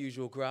isn't my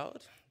usual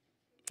crowd.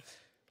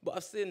 But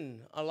I've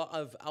seen a lot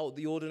of out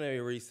the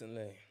ordinary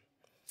recently.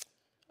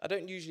 I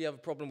don't usually have a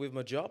problem with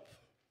my job.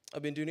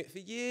 I've been doing it for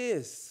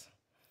years.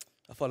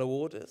 I follow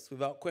orders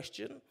without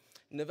question.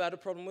 Never had a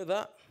problem with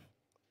that.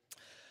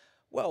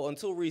 Well,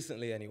 until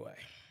recently anyway.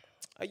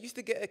 I used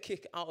to get a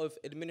kick out of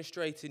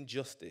administrating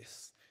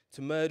justice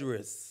to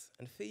murderers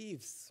and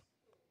thieves.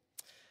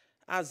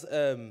 As,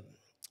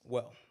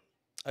 well,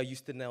 I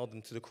used to nail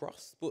them to the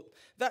cross. But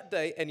that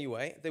day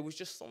anyway, there was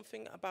just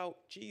something about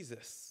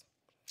Jesus.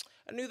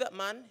 I knew that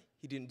man,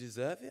 he didn't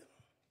deserve it.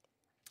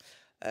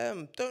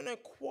 Don't know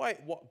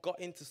quite what got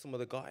into some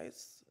of the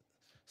guys.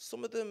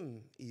 Some of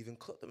them even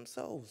cut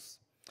themselves,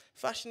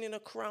 fashioning a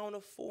crown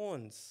of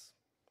thorns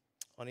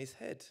on his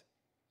head.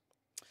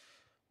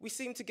 We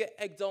seem to get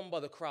egged on by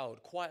the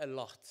crowd quite a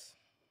lot.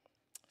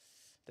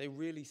 They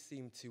really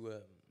seem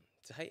to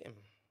hate him.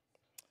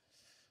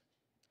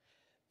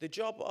 The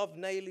job of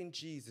nailing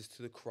Jesus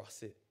to the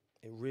cross, it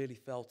really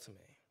fell to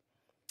me.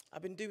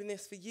 I've been doing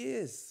this for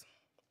years.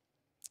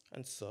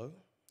 And so,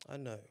 I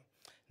know,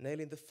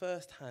 nailing the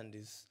first hand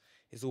is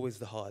always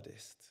the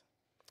hardest.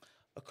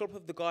 A couple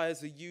of the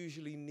guys are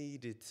usually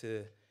needed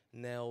to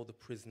nail the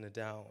prisoner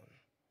down.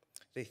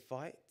 They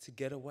fight to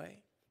get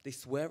away. They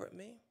swear at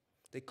me.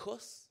 They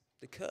cuss,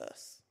 they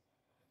curse.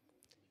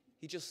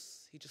 He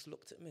just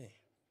looked at me.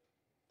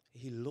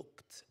 He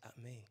looked at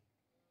me.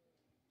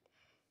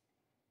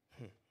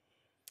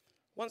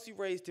 Once he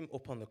raised him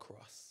up on the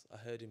cross, I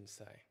heard him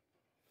say,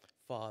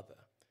 "Father,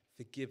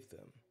 forgive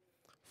them,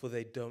 for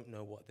they don't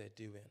know what they're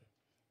doing."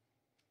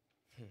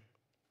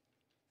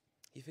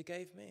 He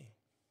forgave me.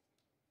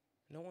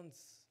 No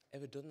one's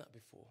ever done that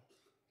before.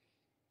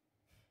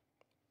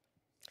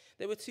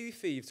 There were two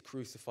thieves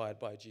crucified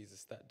by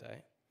Jesus that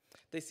day.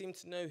 They seemed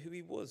to know who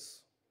he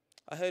was.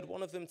 I heard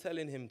one of them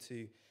telling him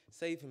to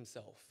save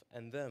himself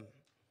and them.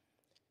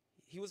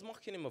 He was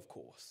mocking him, of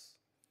course.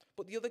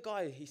 But the other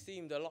guy, he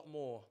seemed a lot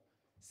more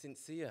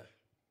sincere.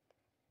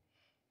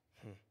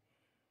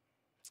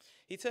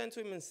 He turned to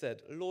him and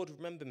said, "Lord,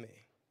 remember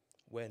me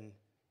when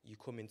you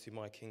come into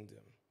my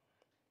kingdom."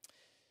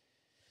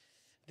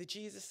 Did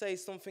Jesus say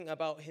something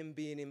about him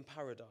being in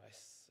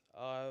paradise?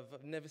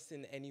 I've never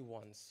seen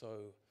anyone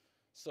so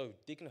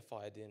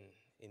dignified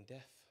in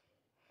death.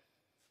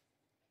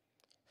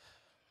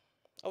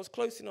 I was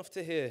close enough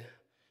to hear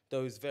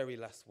those very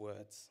last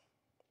words.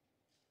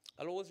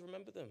 I'll always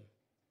remember them.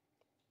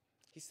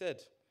 He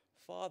said,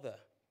 "Father,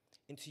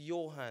 into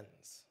your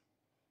hands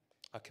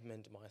I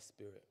commend my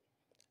spirit."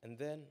 And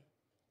then,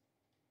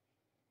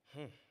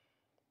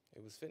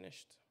 it was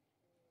finished.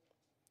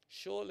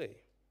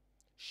 Surely,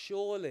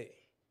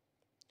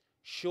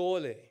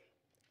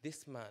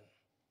 this man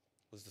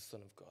was the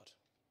Son of God.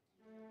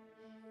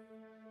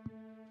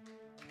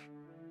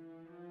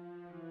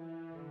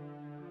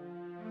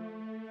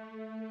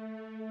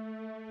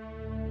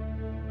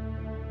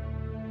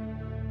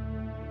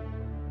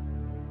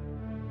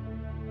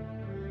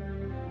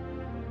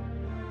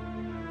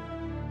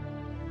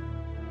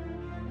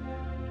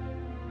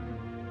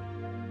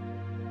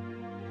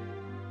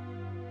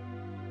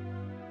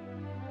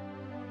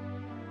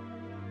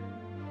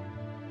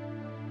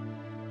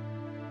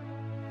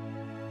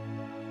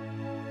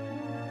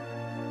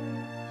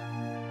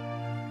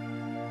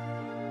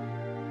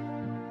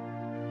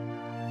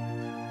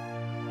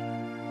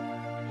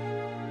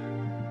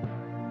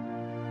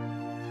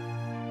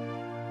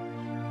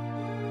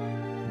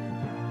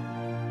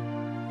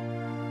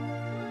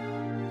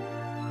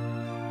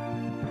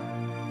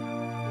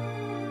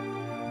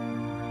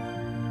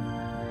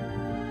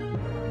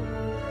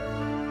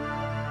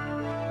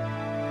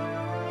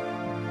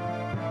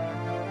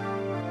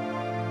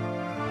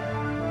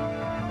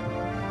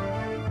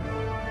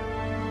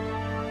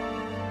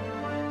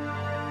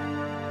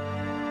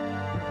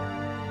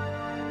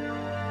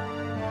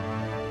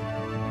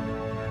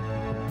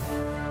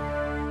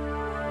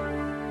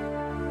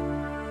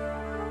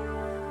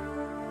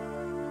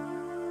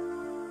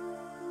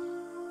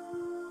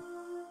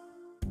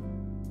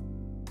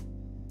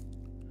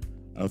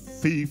 A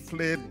thief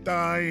lay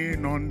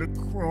dying on the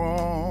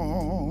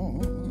cross,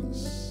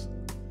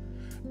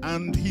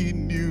 and he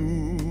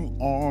knew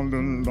all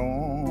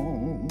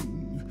along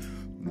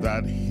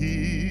that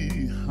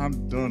he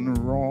had done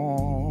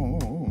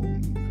wrong.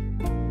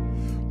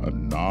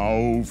 And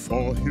now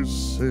for his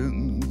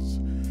sins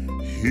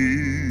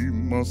he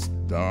must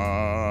die.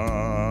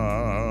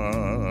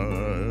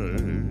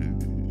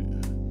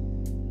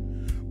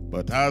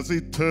 But as he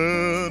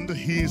turned,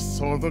 he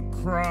saw the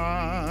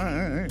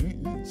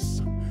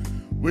Christ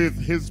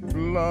with his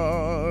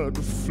blood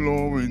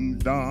flowing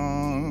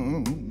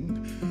down.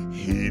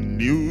 He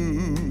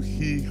knew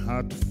he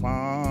had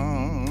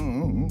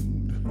found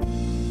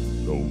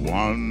the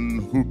one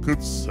who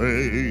could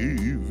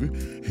save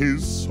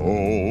his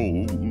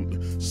soul.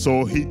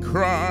 So he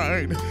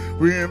cried,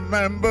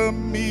 "Remember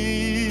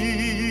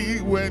me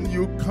when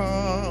you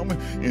come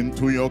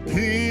into your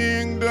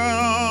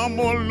kingdom,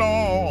 O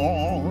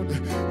Lord.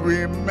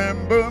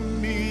 Remember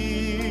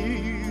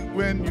me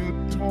when you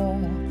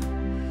talk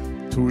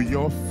to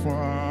your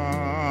Father.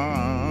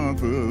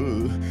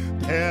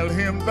 Tell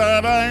him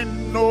that I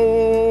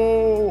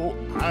know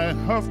I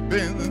have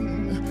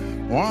been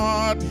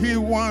what he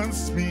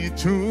wants me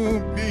to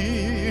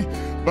be,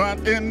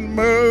 but in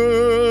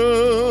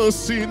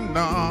mercy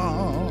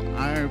now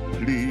I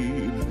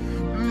plead,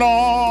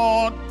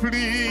 Lord,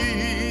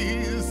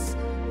 please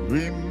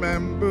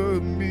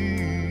remember me."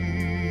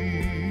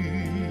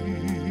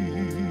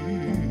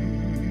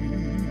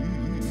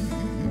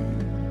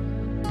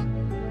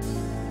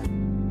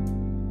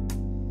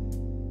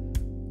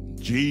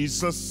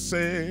 Jesus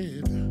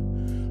said,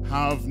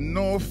 "Have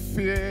no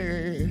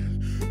fear,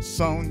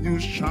 son, you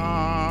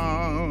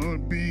shall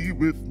be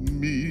with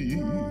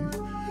me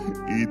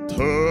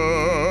eternally.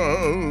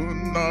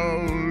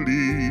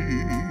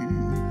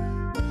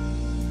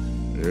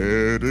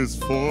 It is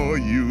for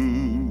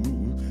you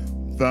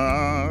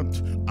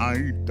that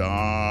I died.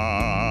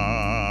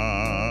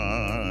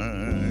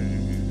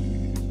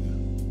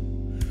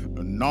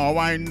 Now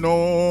I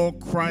know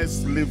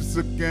Christ lives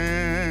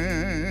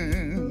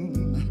again,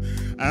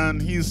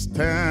 and he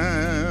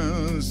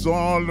stands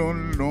all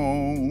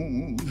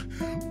alone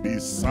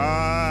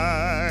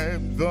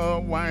beside the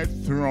white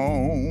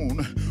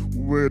throne.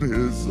 With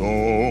his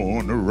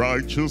own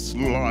righteous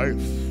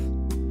life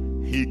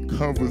he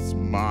covers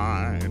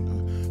mine.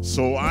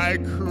 So I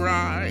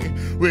cry,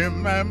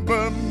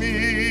 remember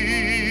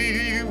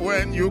me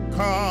when you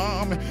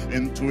come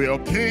into your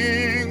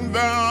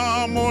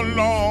kingdom, O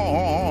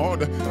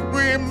Lord.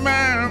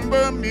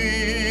 Remember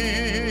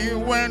me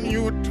when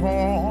you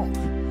talk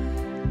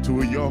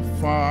to your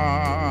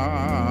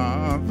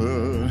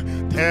Father.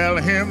 Tell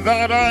him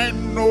that I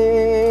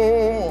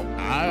know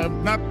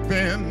I've not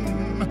been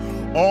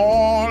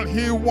all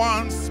he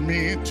wants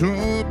me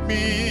to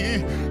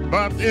be,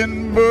 but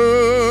in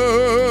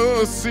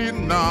mercy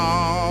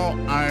now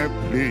I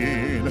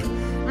plead,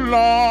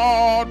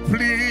 Lord,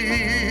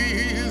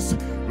 please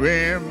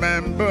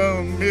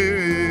remember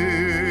me.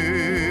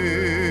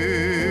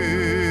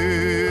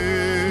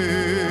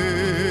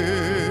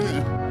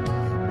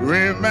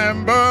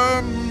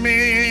 Remember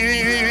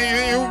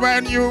me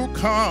when you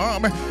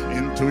come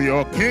into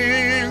your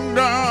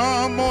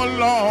kingdom, O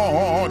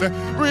Lord.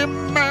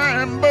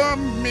 Remember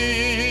me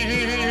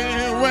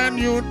when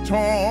you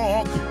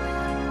talk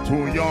to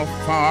your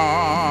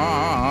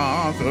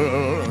Father.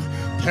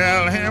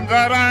 Tell him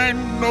that I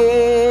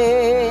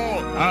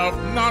know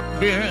I've not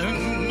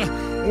been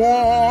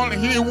all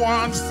he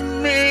wants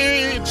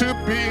me to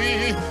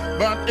be,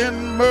 but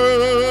in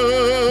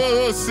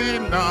mercy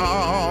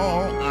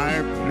now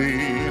I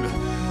plead,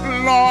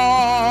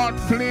 Lord,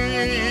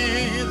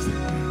 please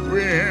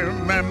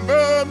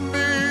remember me.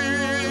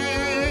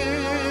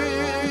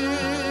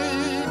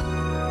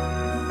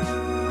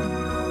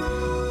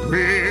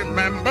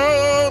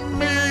 Remember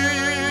me.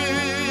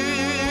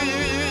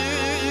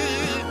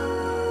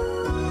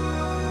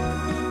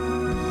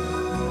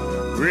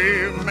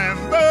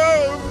 Remember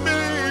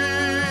me.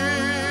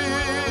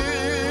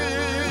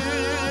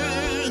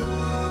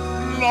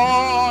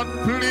 Lord,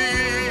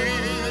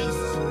 please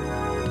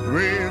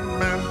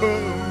remember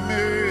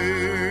me.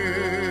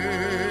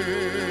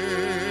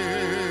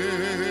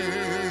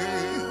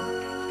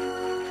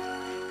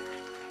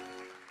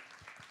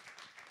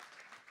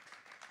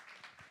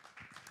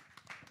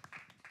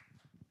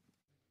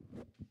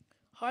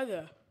 Hi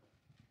there.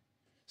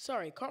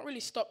 Sorry, can't really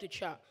stop the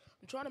chat.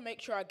 I'm trying to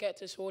make sure I get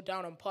this all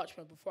down on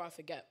parchment before I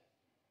forget.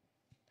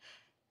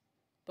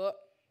 But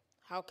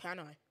how can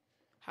I?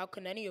 How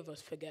can any of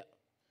us forget?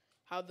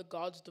 How the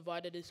gods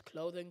divided his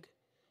clothing,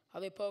 how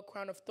they put a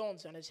crown of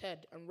thorns on his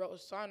head and wrote a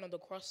sign on the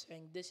cross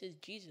saying, "This is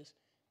Jesus,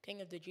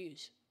 King of the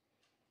Jews."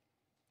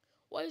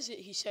 What is it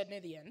he said near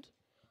the end?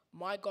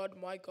 My God,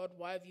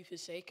 why have you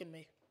forsaken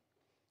me?"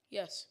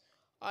 Yes,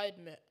 I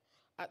admit,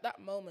 at that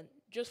moment,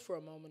 just for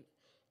a moment,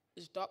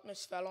 as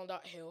darkness fell on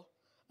that hill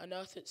and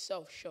earth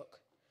itself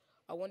shook,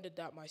 I wondered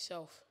that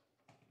myself.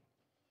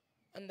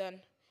 And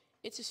then,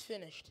 "It is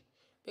finished."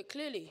 But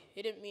clearly,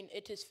 he didn't mean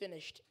 "it is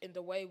finished" in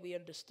the way we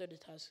understood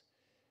it as.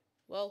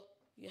 Well,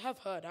 You have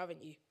heard,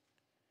 haven't you?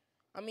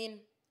 I mean,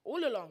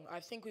 all along, I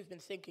think we've been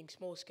thinking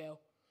small scale.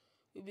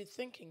 We've been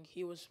thinking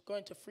he was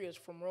going to free us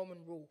from Roman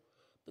rule,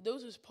 but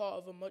this was part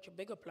of a much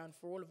bigger plan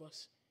for all of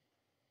us.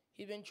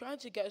 He's been trying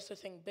to get us to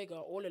think bigger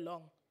all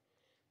along.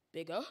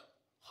 Bigger,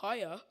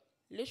 higher,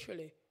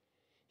 literally.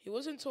 He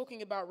wasn't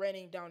talking about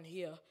reigning down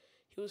here.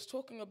 He was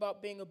talking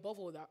about being above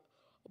all that,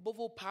 above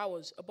all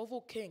powers, above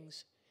all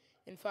kings.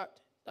 In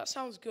fact, that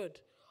sounds good.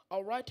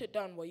 I'll write it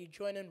down while you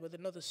join in with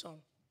another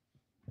song.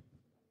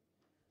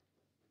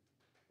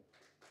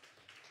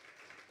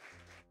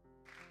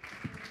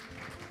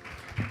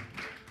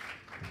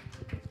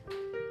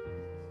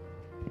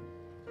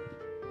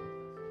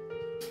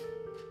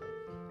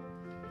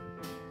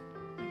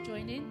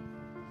 Join in.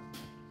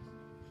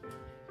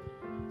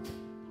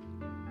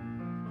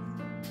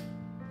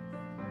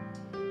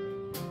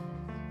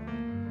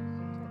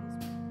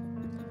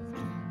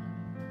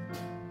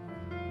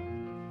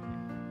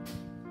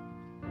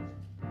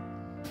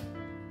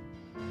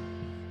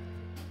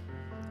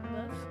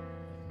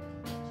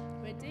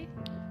 Ready?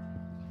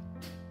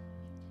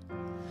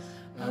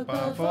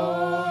 Above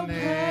all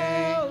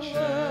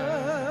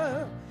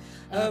nature,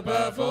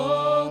 above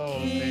all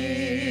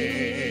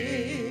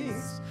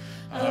kings,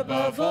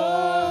 above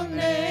all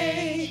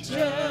nature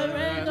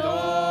and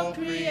all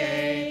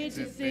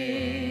created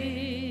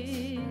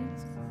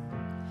things,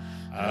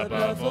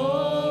 above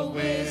all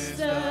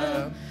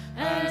wisdom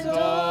and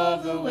all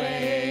the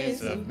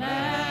ways of man.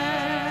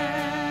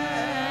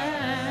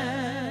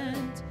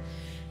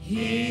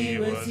 He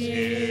was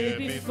here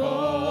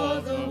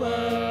before the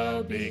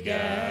world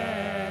began.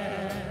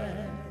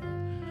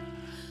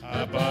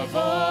 Above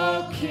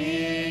all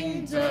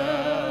kingdoms,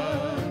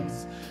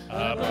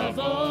 above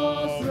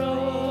all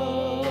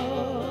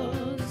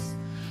thrones,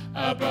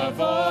 above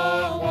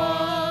all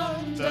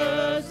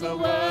wonders the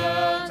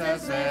world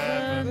has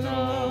ever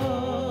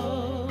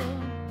known,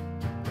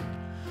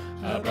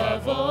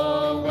 above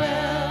all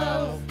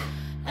wealth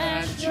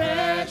and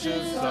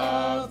treasures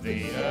of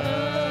the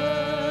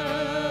earth,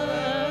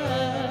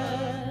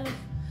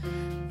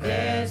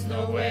 there's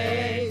no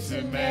way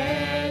to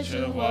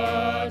measure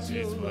what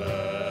is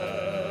worth.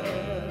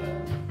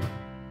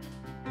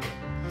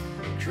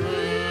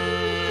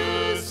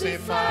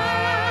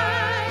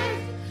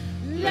 Crucified,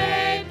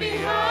 laid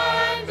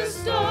behind the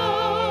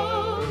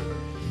stone,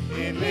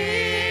 he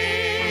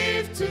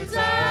lived to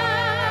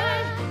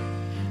die,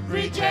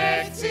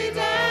 rejected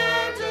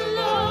and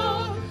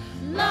alone,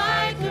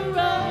 like a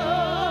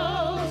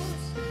rose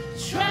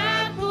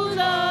trampled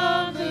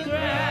on the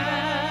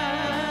ground.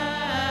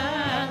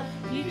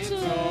 He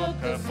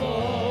took a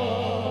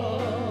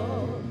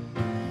fall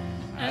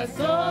and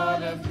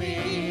thought of me.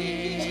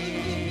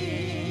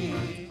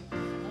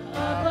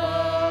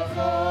 Above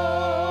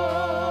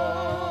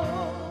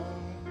all,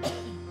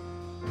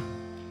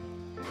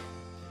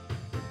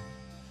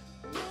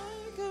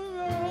 like a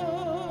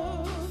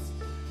rose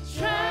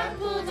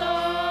trampled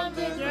on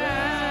the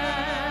ground,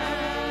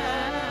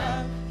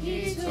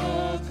 he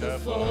took a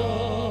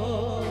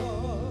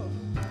fall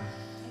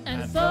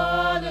and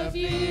thought of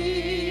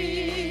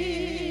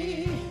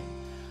you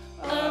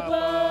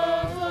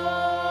above all.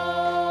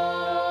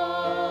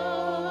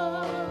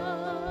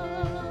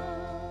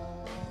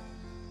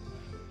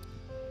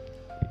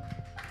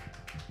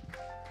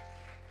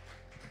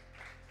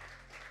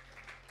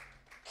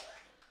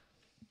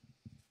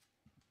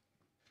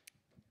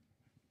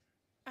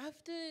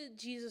 After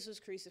Jesus was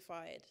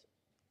crucified,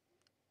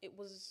 it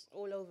was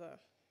all over.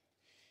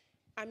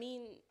 I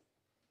mean,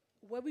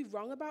 were we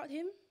wrong about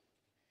him?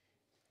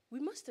 We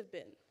must have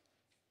been.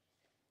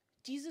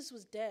 Jesus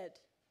was dead,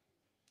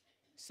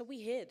 so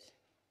we hid.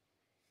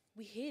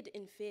 We hid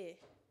in fear.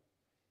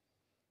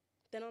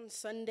 Then on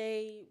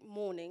Sunday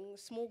morning, a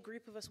small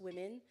group of us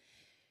women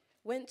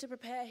went to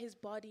prepare his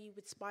body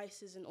with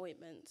spices and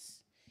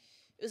ointments.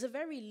 It was the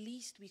very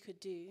least we could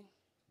do,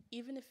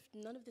 even if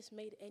none of this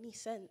made any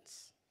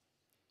sense.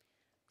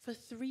 For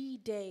 3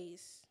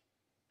 days,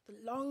 the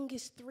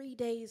longest 3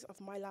 days of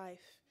my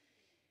life,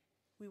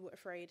 we were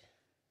afraid.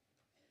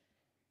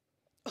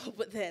 Oh,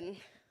 but then,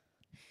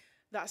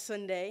 that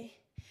Sunday,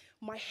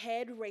 my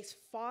head raced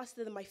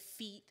faster than my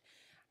feet,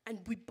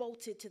 and we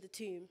bolted to the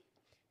tomb.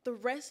 The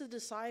rest of the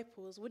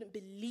disciples wouldn't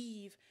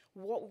believe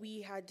what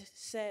we had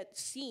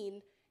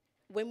seen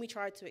when we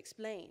tried to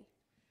explain.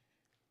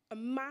 A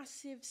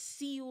massive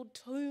sealed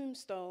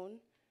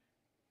tombstone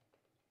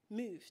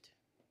moved.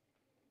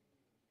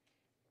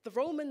 The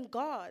Roman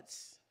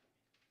guards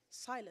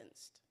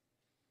silenced.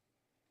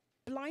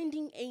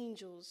 Blinding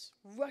angels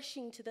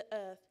rushing to the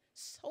earth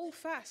so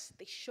fast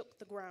they shook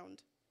the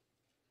ground.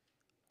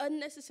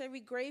 Unnecessary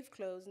grave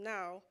clothes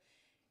now,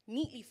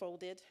 neatly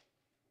folded,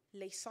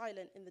 lay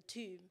silent in the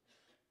tomb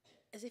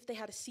as if they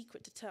had a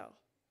secret to tell.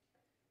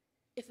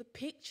 If a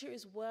picture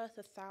is worth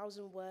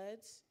 1,000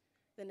 words,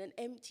 then an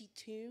empty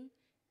tomb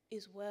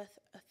is worth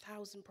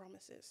 1,000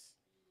 promises.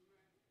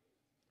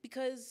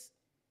 Because,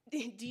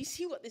 do you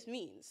see what this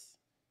means?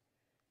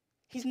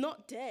 He's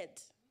not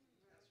dead.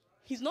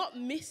 He's not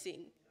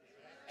missing.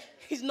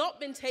 He's not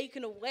been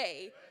taken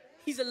away.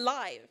 He's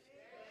alive.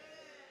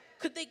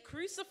 Could they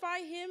crucify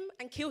him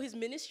and kill his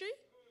ministry?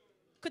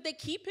 Could they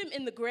keep him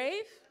in the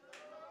grave?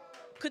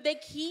 Could they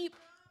keep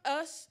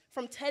us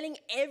from telling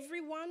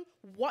everyone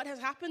what has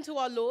happened to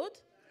our Lord?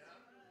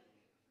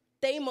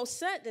 They most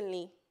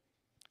certainly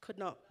could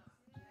not.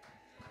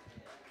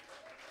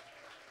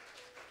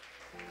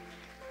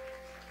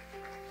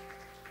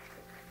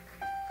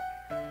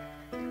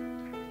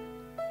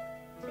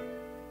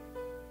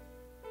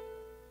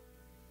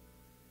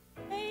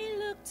 They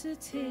looked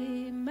at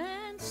him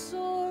and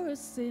saw a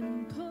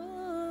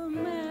simple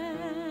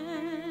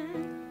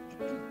man,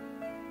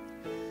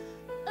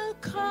 a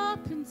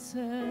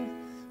carpenter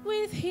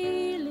with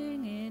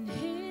healing in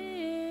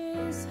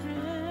his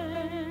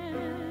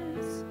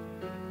hands.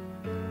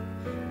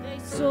 They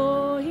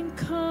saw him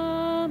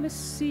calm a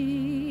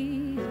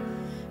sea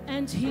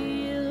and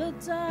heal a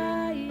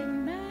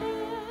dying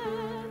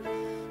man.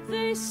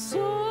 They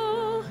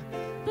saw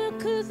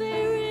because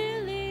they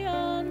really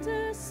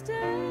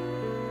understand.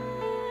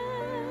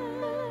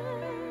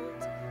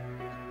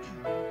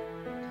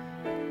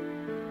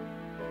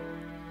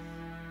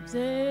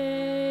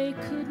 They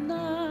could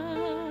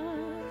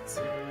not,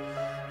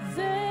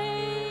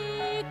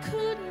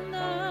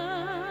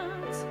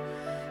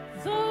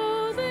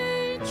 though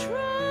they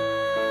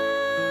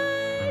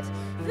tried,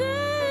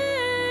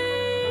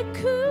 they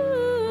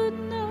could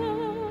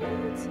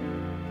not.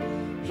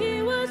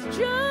 He was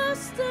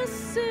just a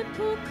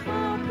simple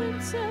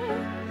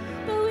carpenter,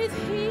 but with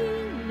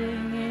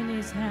healing in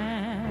his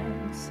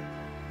hands.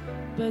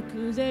 But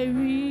could they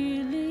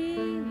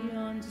really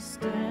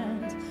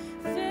understand?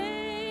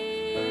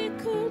 They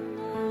could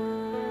not.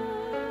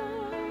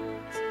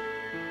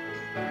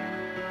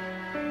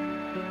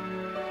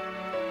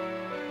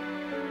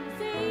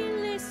 They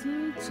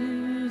listened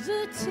to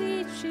the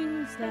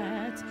teachings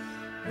that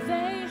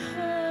they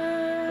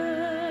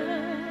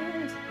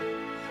heard.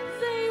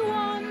 They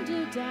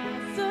wondered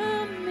at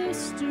the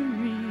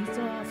mysteries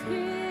of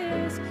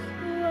his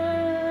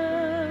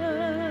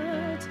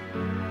word.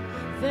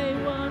 They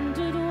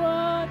wondered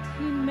what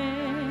he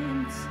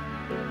meant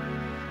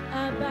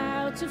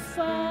about a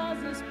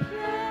father's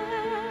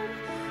plan,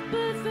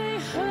 but they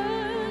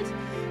heard,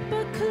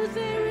 but could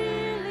they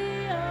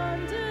really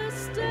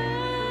understand?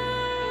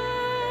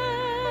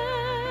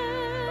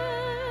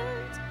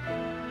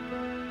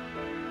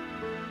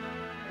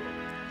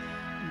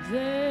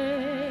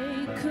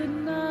 They could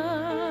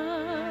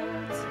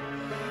not,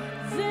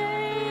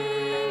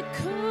 they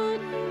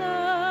could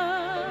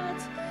not,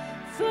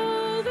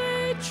 though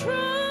they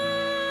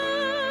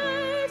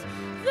tried,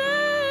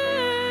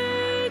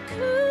 they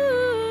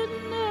could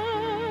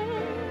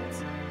not.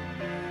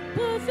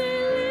 But they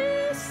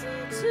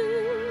listened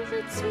to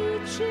the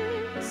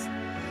teachings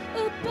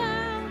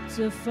about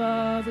a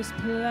father's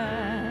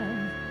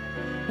plan.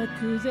 But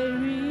could they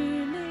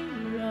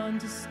really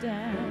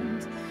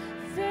understand?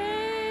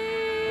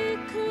 They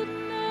could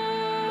not.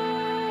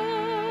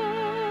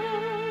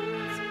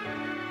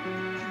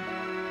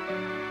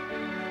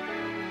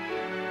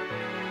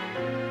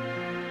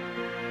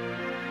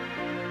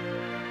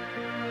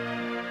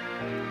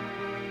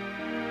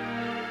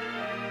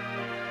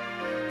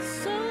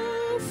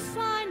 So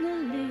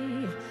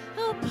finally,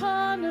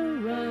 upon a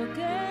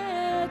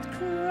rugged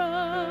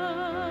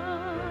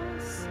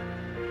cross,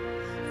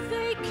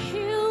 they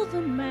killed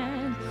the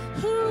man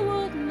who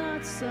would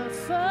not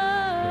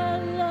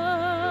suffer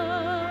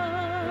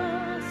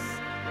loss.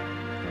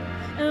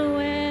 And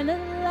when at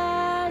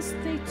last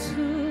they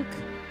took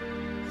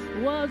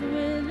what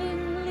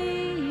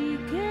willingly he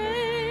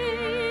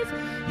gave,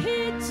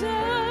 he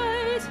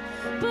died,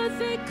 but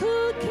they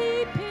could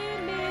keep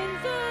him in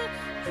the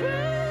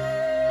grave.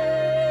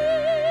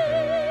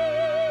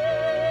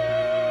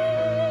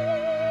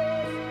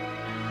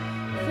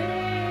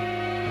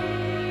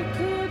 They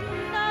could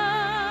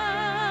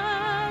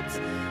not,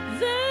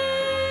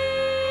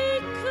 they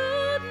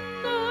could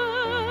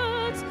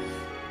not,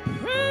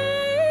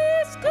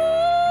 praise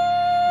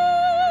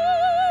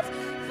God,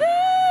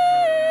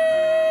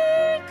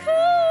 they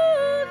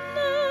could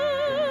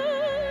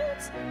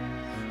not.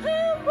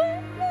 And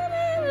when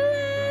at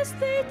last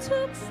they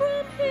took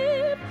from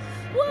him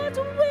what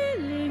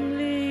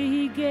willingly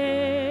he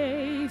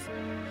gave,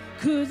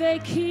 could they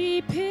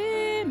keep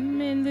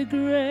him in the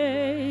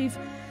grave?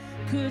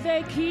 Could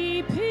they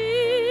keep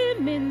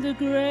him in the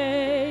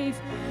grave?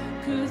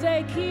 Could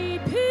they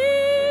keep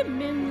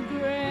him in the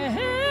grave?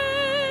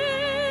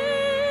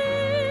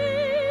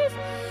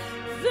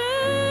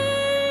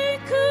 They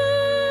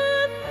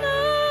could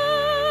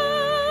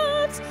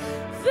not,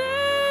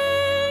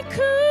 they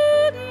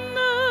could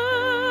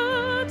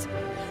not,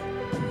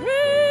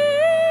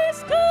 praise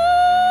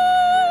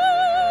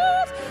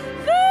God,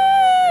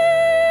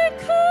 they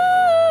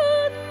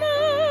could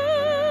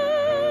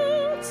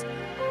not.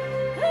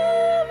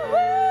 And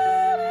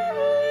when at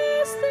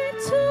last they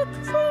took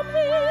from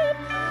him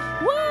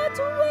what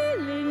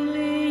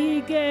willingly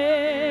he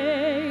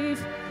gave,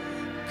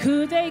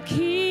 could they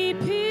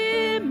keep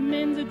him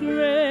in the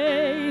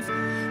grave?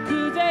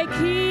 Could they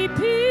keep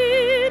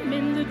him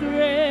in the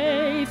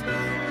grave?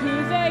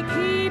 Could they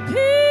keep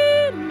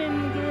him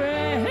in the grave?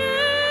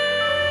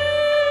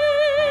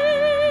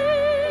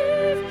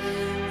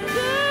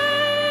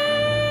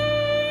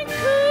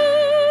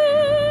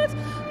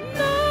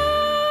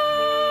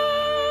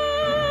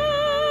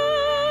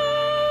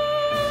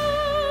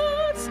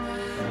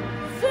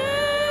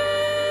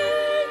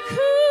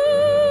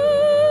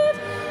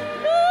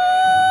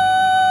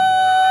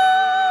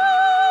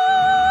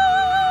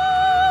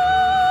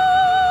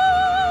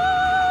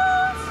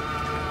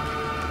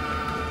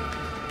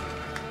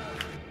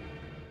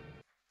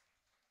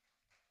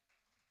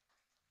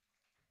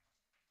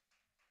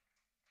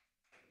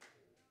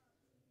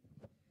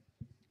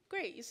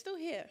 Great, you're still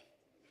here.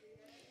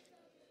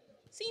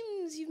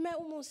 Seems you've met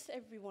almost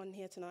everyone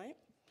here tonight.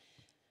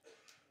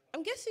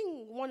 I'm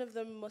guessing one of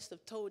them must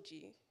have told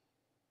you.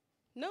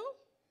 No?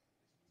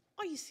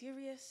 Are you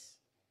serious?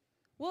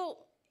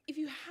 Well, if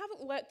you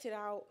haven't worked it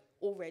out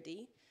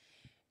already,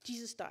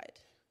 Jesus died,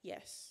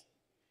 yes.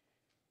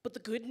 But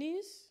the good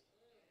news,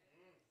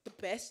 the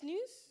best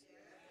news,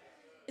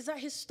 is that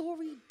his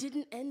story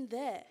didn't end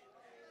there.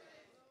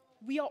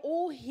 We are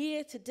all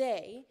here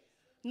today,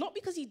 not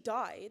because he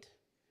died,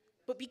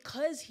 but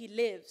because he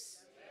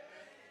lives.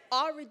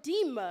 Our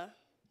Redeemer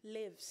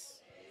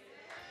lives.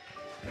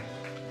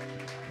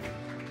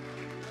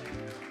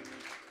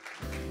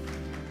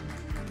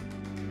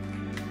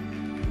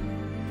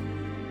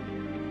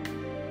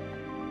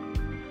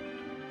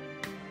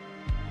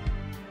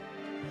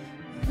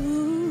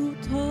 Who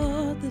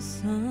taught the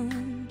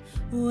sun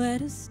where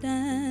to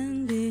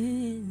stand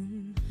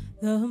in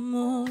the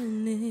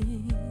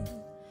morning?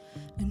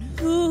 And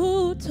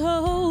who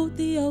told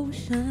the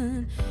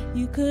ocean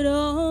you could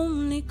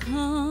only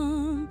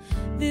come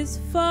this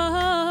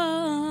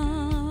far?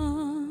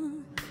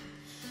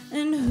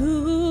 And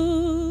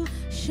who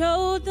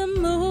showed the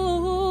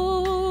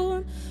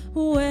moon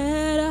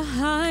where to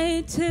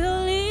hide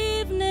till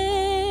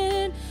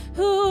evening?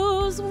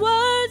 Whose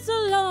words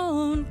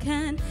alone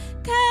can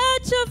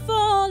catch a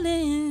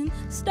falling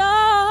star?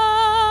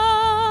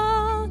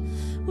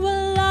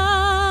 Well,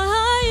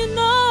 I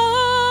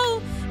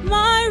know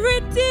my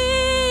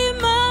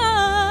Redeemer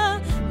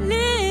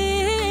lives.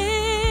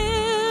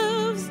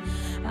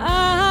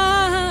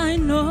 I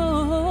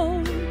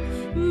know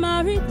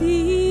my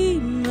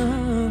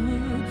Redeemer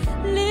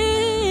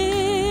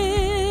lives.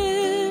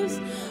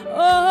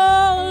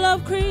 All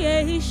of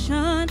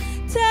creation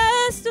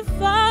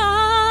testifies,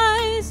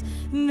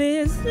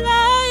 this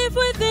life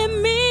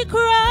within me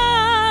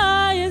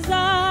cries,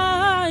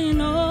 I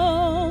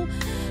know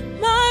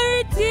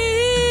my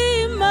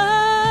Redeemer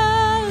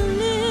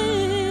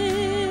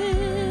lives.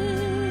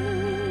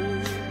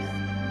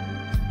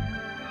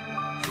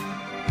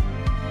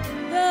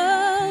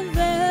 The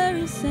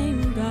very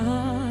same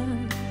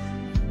God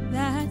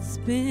that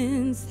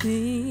spins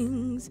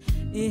things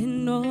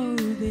in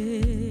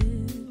orbit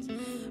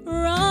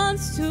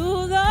runs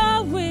to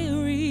the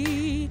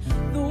weary,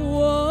 the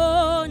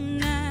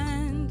worn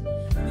and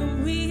the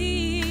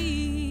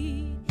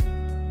weak,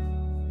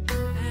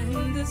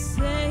 and the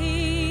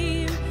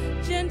same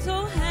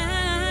gentle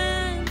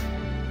hand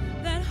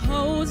that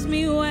holds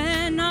me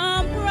when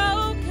I'm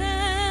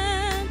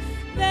broken,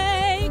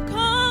 they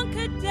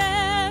conquer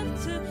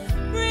death to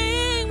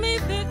bring me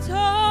victory.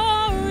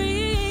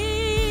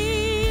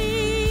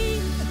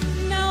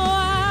 Now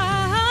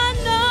I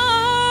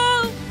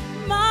know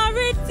my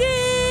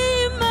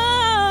Redeemer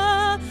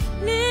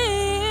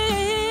lives.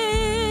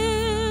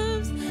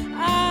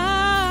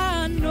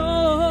 I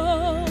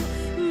know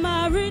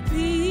my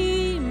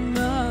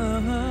Redeemer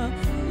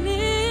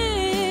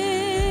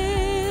lives.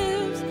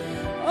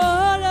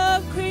 All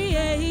of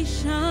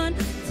creation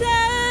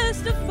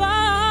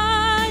testifies,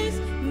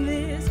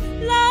 this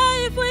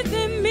life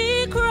within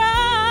me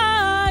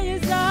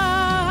cries,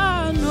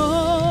 I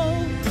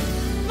know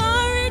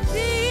my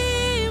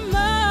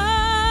Redeemer.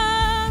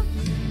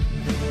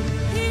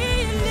 He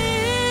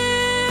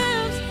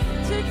lives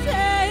to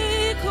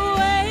take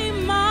away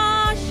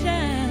my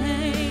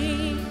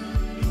shame,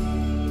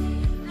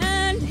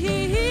 and he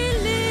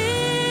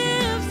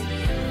lives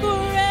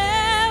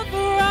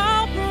forever.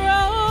 I'll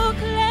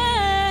proclaim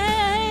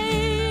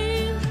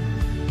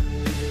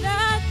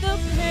that the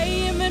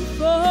payment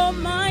for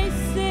my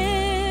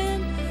sin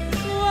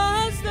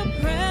was the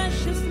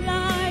precious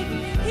life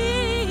he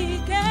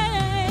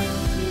gave.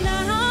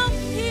 Now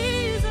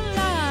he's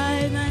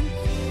alive and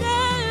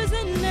there's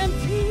an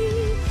empty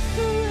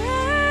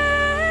grave.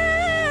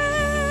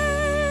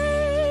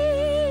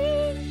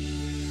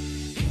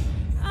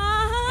 I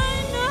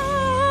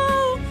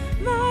know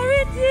my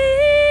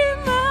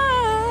Redeemer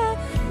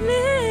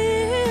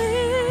lives.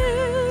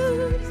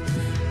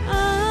 I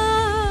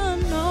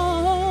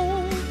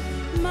know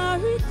my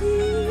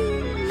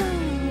Redeemer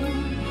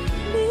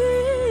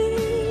lives.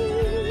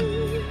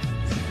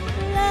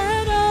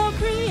 Let all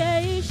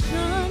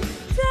creation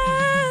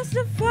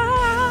testify,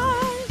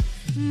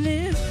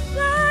 this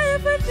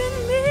life within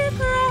me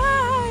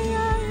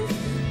cries,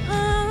 I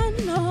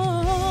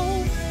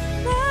know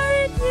my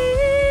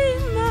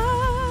Redeemer,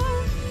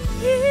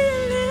 he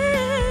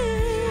lives.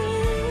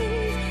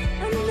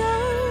 I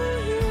know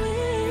he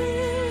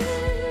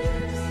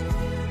lives.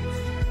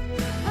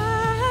 I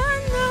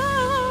know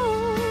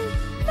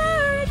my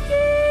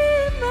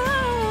Redeemer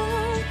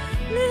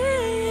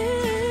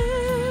lives.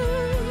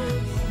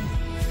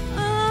 I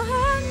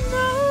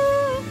know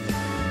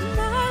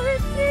my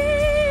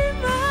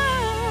Redeemer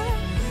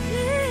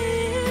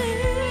lives.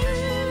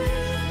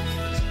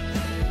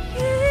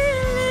 He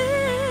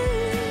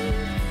lives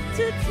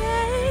to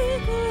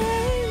take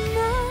away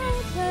my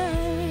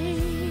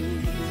pain,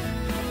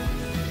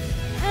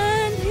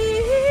 and he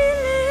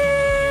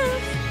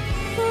lives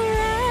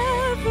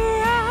forever.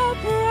 I'll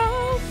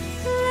proclaim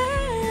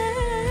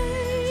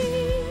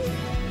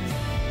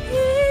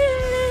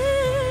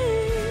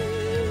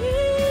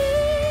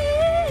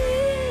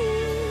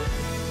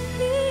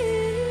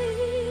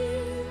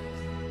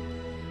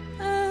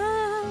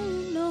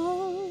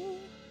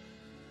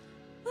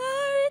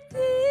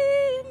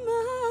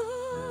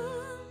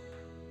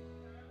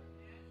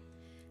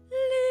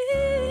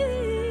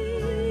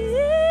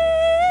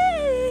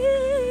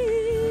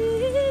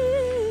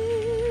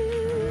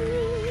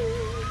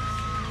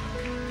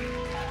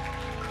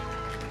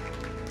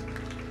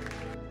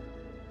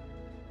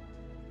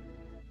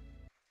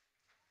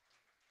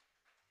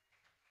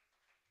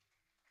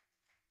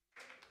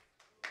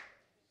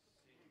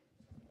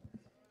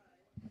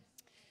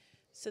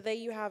So there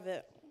you have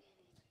it.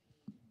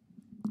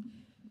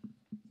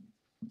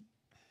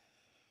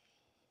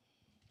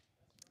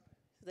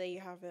 There you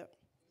have it.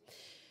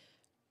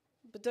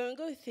 But don't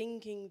go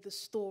thinking the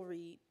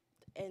story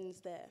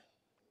ends there.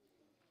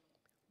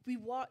 We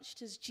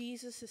watched as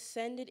Jesus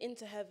ascended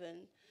into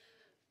heaven,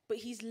 but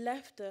he's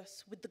left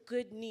us with the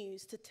good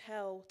news to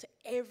tell to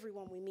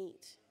everyone we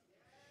meet.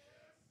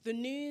 The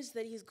news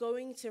that he's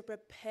going to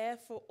prepare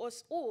for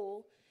us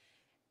all,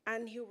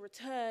 and he'll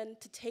return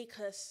to take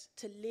us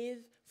to live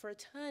for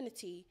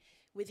eternity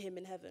with him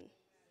in heaven.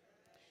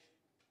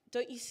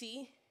 Don't you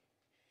see?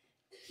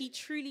 He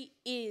truly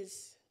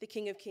is the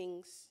King of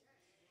Kings,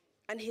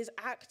 and his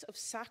act of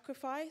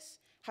sacrifice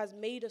has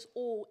made us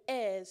all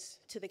heirs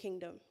to the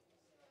kingdom.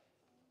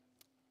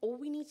 All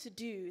we need to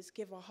do is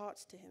give our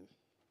hearts to him.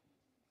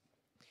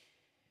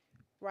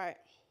 Right.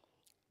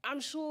 I'm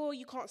sure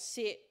you can't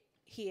sit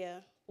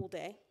here all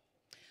day,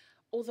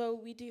 although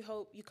we do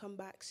hope you come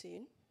back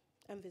soon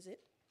and visit.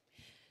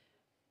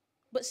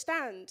 But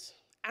stand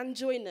and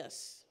join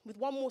us with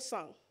one more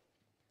song.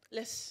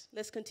 Let's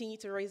continue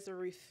to raise the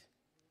roof.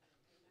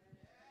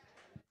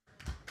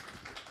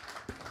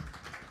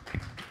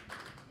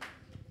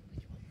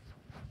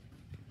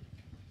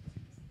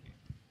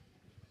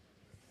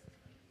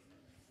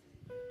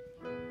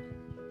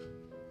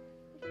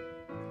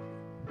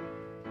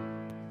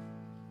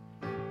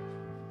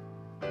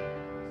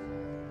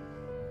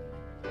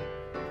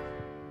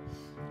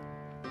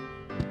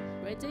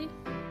 Ready?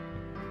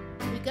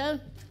 Here we go.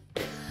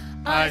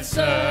 I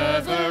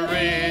serve a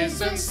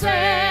risen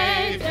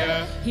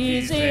Savior.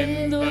 He's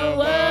in the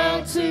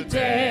world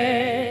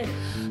today.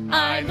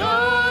 I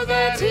know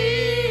that He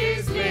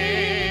is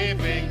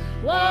living,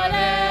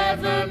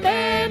 whatever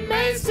men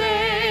may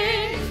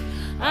say.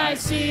 I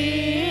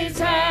see His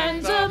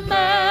hands of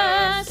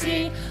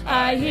mercy.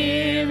 I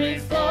hear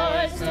His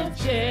voice of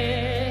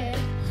cheer.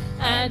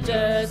 And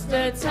just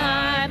the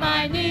time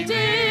I need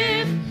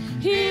Him,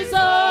 He's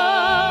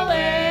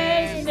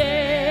always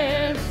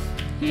there.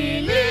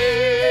 He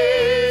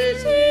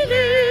lives, He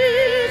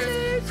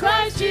lives.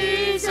 Christ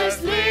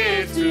Jesus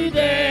lives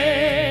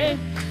today.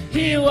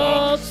 He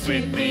walks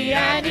with me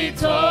and He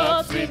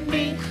talks with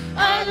me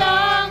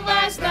along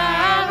life's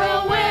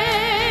narrow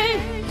way.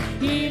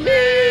 He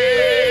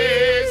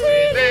lives,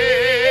 He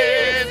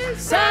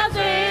lives.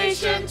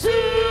 Salvation to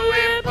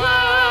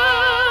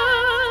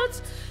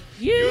impart.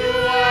 You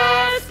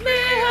ask me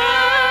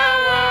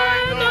how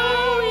I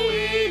know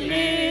He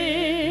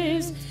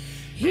lives.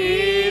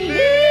 He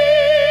lives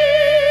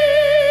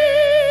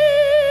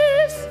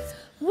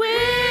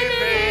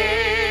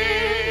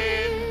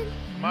within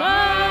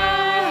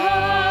my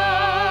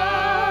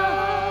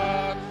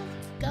heart.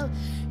 Go.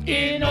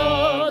 In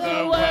all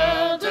the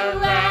world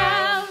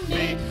around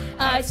me,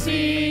 I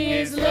see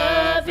His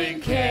loving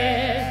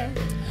care.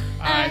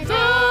 And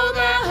though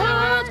my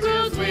heart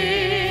grows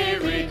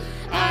weary,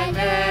 I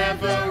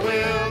never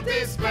will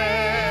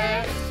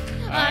despair.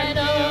 I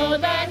know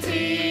that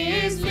He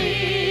is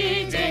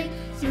leading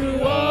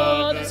through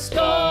all the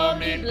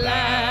stormy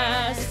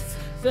blasts.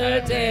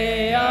 The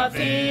day of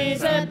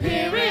His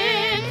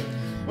appearing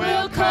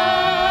will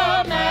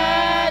come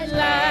at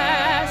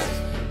last.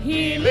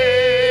 He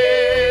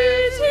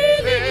lives,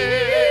 He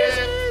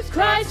lives.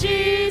 Christ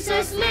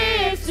Jesus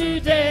lives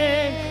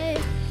today.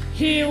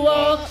 He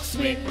walks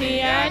with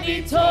me and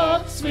He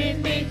talks with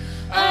me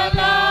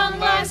along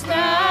life's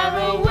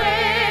narrow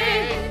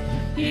way.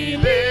 He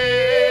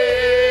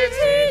lives,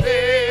 He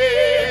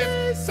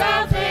lives.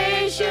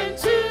 Salvation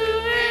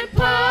to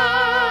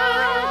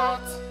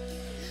impart.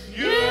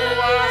 You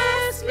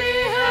ask me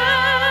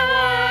how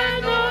I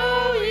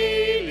know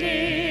He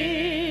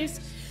lives.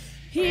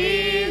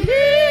 He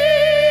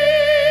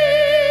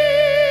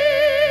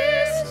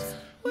lives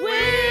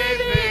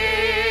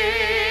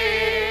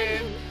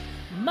within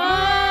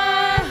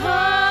my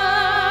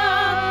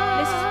heart.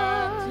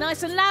 Listen,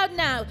 nice and loud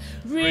now.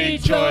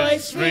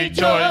 Rejoice,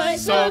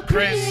 rejoice, O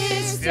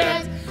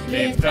Christians,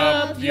 lift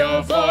up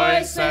your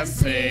voice and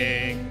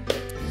sing.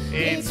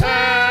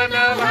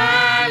 Eternal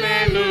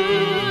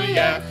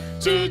hallelujah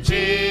to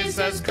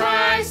Jesus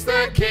Christ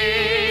the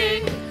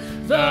King,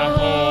 the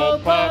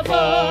hope of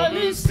all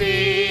who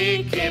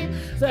seek Him,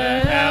 the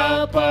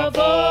help of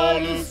all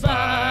who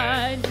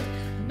find.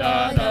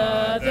 None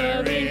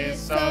other is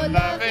so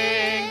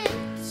loving,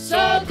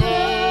 so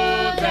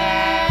good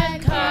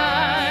and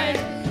kind.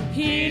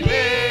 He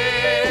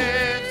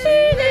lives,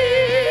 He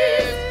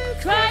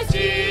lives. Christ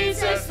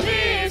Jesus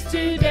lives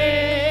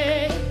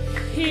today.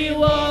 He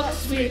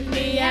walks with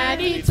me and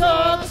He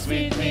talks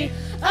with me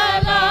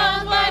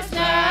along life's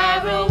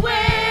narrow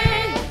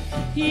way.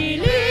 He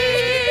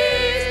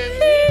lives,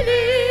 He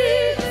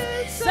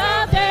lives.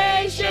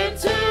 Salvation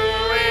to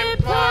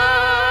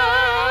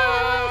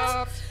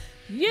impart.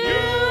 You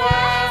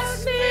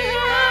ask me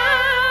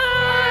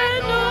how I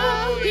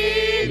know He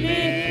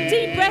lives.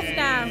 Deep breath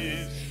now.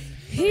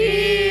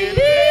 He lives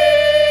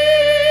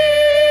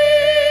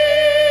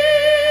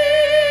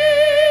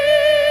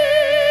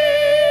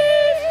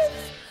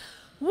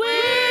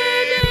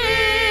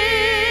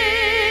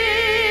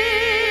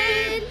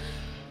within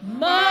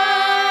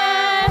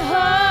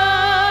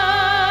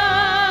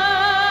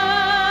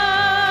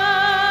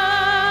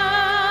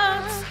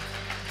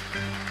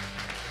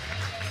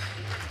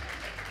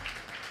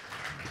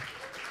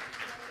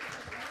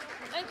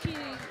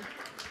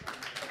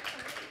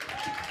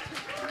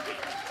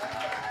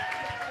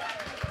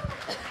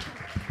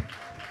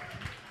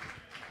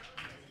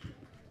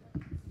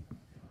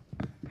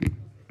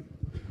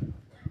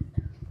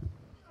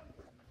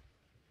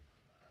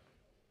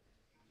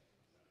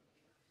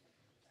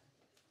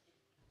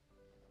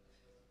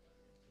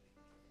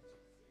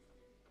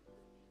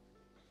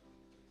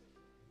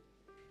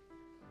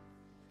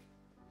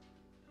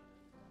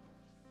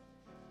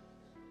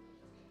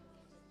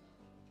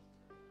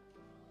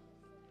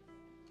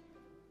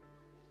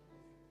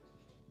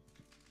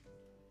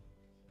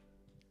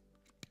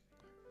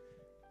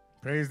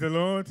Praise the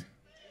Lord.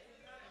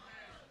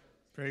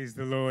 Praise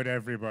the Lord,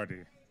 everybody.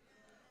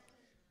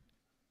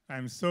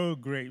 I'm so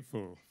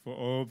grateful for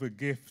all the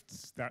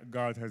gifts that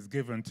God has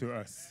given to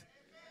us.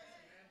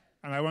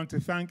 And I want to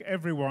thank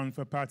everyone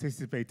for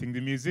participating,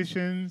 the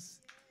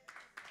musicians,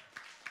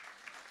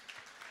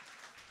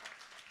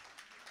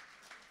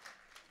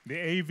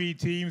 the AV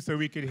team, so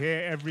we could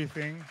hear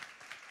everything,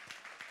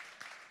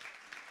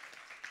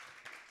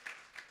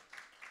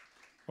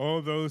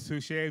 all those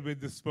who shared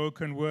with the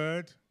spoken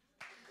word,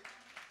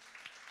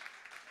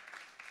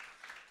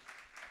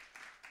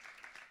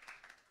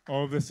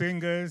 all the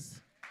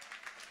singers,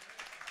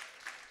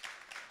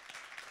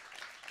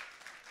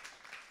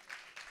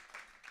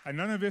 and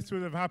none of this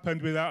would have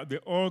happened without the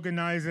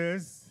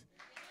organizers,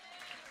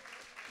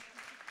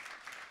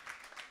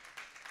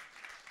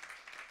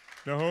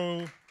 the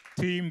whole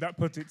team that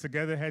put it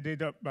together,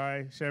 headed up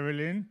by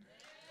Sherilyn.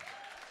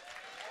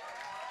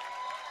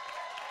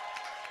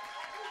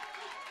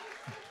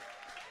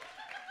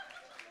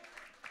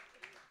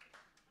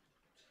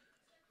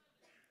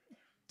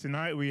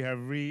 Tonight we have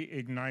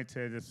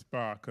reignited a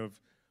spark of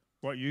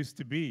what used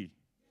to be.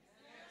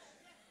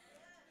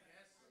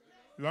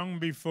 Long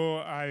before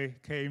I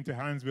came to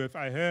Handsworth,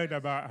 I heard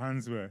about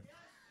Handsworth.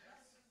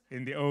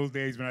 In the old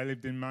days when I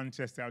lived in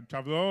Manchester, I'd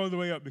travel all the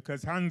way up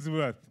because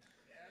Handsworth,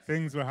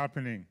 things were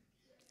happening.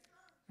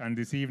 And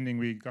this evening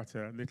we got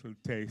a little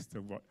taste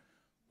of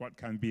what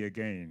can be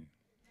again.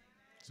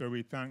 So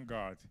we thank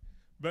God.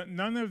 But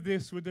none of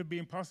this would have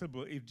been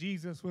possible if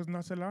Jesus was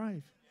not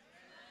alive.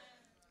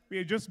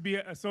 We'd just be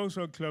at a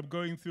social club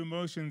going through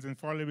motions and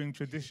following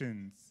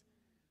traditions.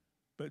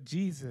 But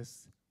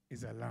Jesus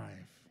is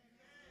alive.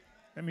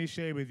 Let me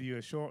share with you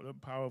a short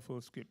and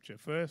powerful scripture.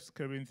 1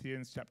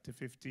 Corinthians chapter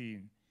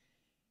 15,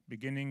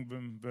 beginning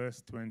from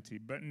verse 20.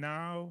 But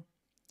now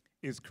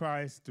is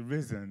Christ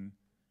risen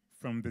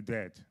from the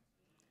dead,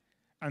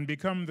 and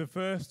become the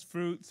first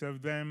fruits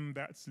of them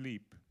that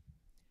sleep.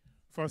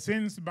 For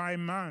since by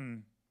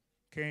man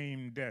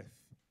came death,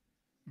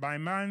 by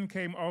man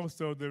came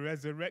also the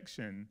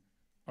resurrection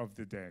of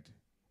the dead.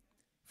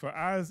 For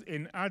as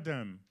in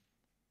Adam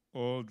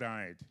all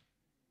died,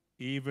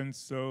 even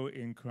so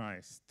in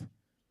Christ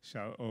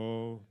shall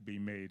all be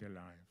made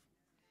alive.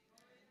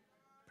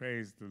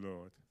 Praise the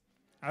Lord.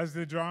 As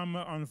the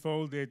drama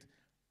unfolded,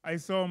 I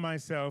saw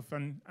myself,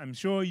 and I'm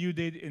sure you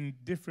did, in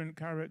different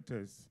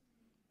characters.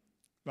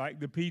 Like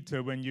the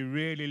Peter, when you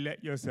really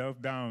let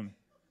yourself down,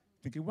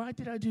 thinking, why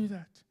did I do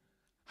that?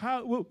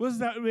 How was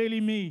that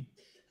really me?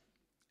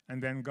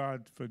 And then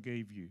God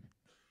forgave you.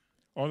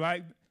 Or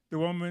like the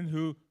woman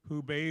who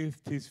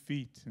bathed his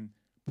feet and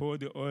poured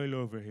the oil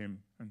over him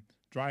and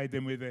dried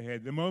them with her hair.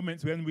 The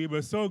moments when we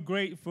were so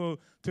grateful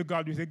to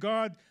God. We say,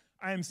 God,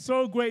 I am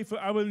so grateful.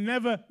 I will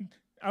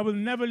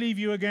never leave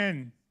you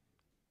again.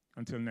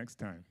 Until next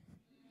time.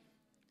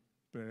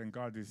 But then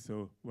God is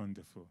so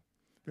wonderful.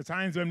 The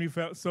times when we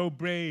felt so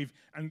brave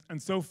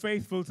and so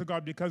faithful to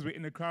God because we're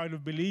in a crowd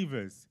of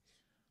believers.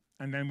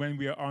 And then when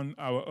we are on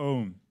our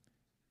own,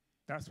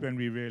 that's when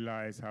we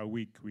realize how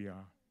weak we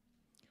are.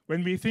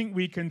 When we think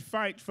we can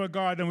fight for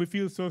God and we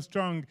feel so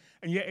strong,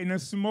 and yet in a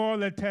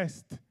smaller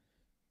test,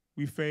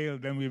 we fail,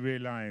 then we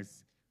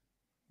realize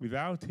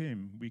without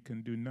him, we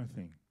can do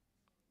nothing.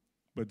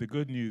 But the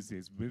good news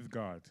is, with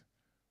God,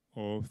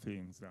 all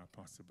things are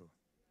possible.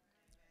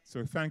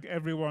 So thank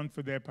everyone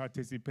for their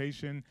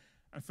participation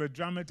and for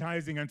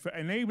dramatizing and for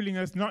enabling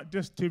us not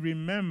just to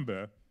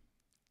remember,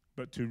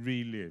 but to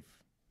relive.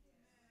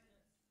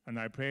 And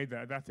I pray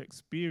that that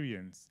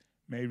experience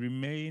may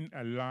remain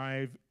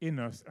alive in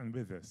us and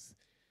with us.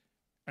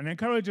 And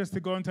encourage us to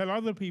go and tell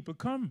other people,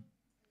 come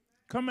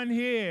and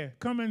hear,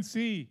 come and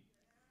see,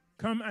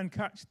 come and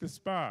catch the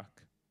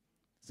spark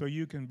so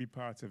you can be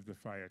part of the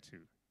fire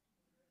too.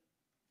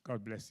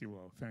 God bless you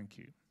all. Thank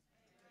you.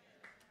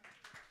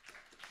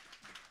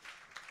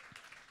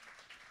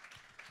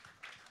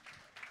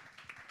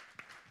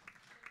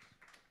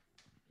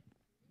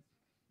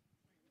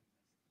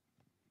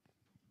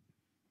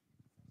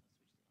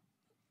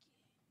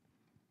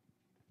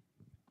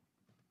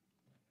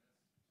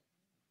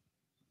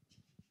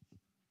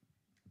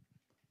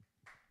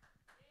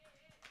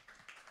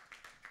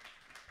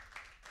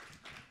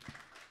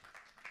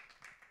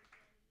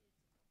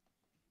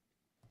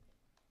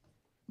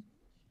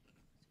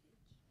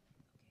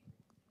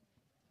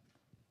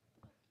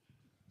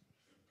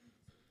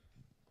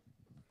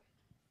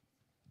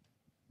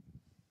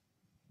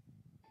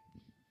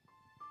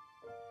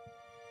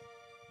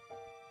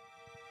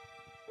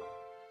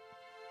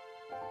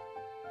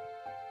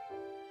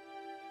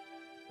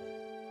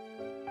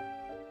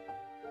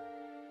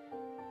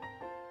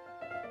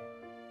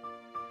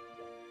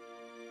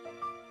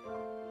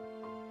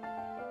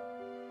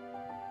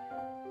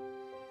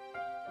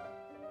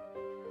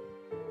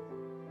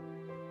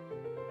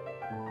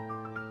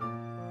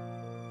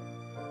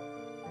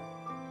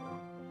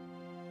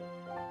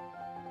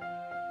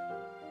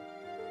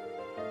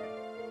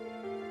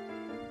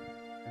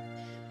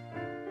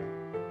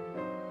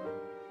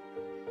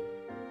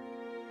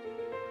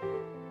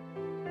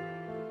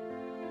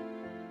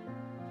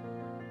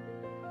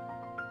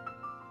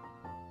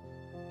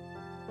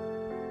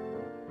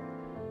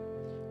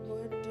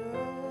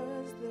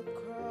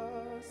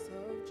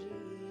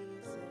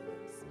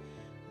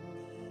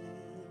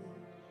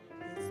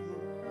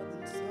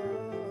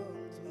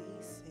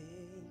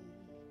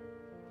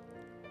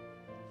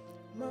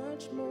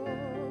 much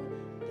more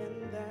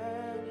than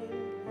that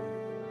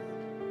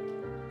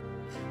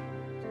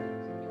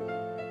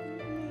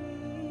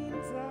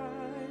means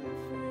I'm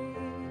free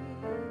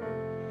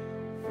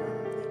from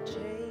the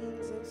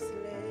chains of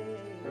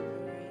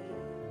slavery,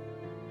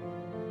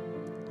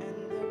 and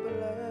the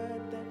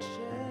blood that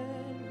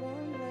shed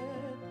won't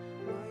let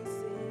my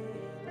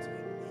sins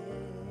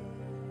remain.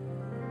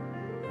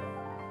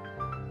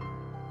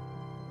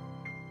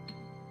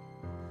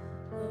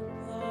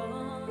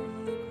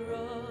 Upon the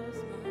cross,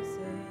 my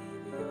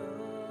Savior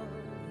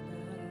died.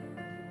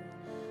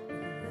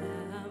 The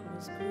Lamb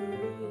was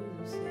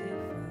crucified.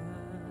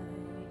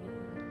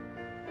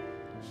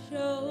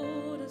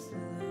 Showed us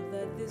love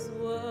that this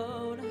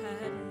world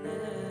had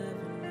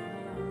never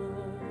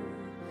known.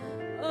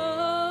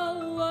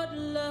 Oh, what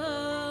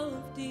love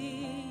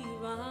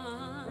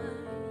divine!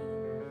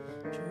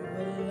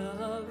 True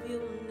love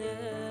you'll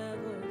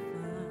never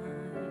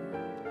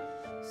find.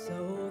 So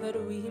that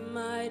we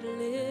might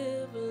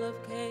live, love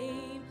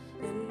came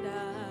and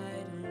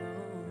died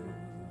alone.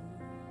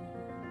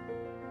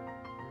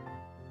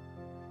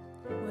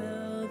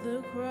 Well, the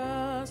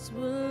cross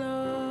will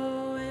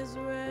always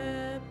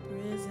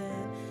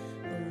represent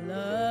the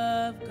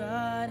love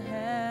God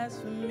has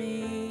for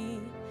me.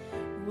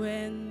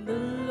 When the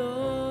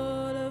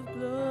Lord of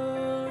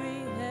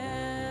glory,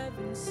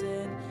 heaven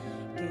sent,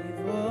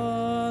 gave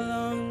all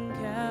on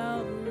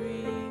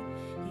Calvary,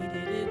 he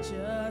did it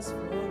just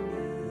for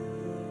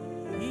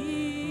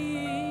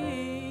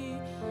me,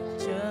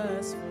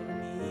 just for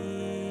me.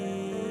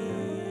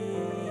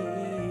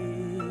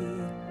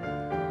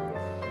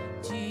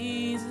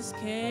 Jesus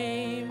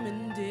came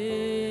and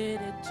did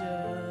it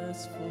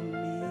just for me.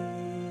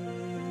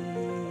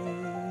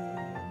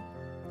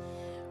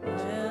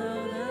 Well,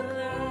 the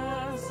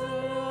cross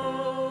will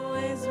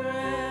always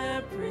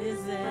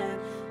represent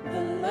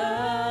the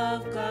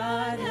love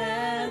God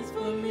has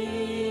for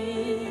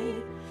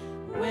me.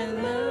 When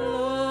the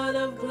Lord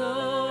of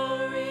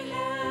glory,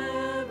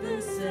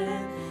 heaven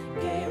sent,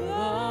 gave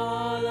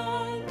all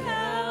on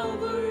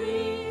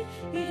Calvary,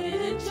 he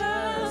did it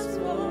just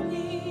for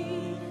me,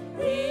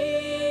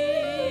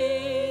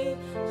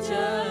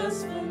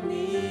 just for me.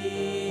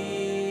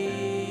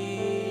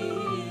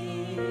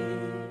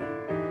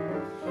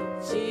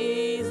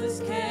 Jesus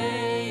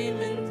came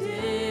and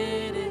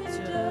did it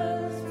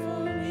just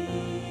for me,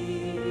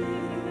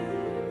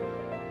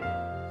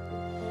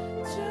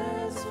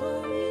 just for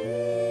me,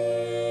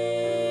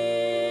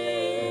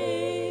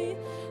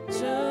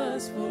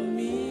 just for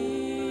me.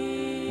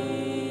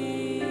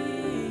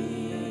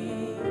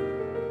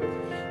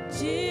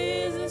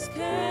 Jesus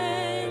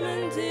came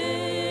and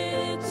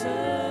did it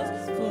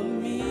just for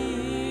me,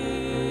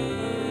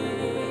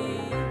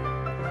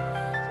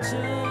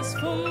 just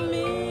for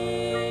me,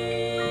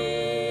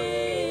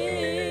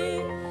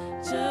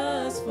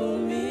 just for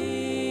me.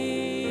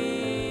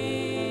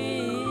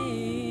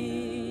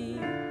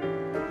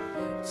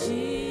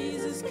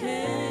 Jesus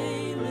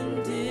came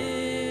and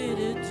did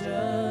it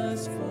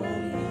just for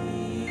me,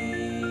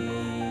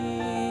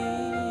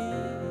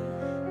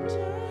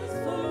 just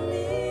for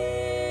me,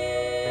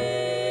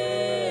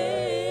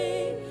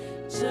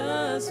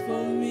 just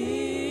for me.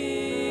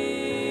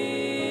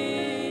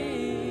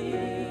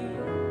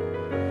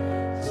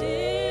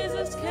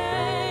 Jesus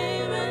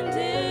came and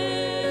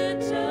did it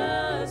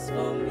just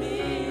for me,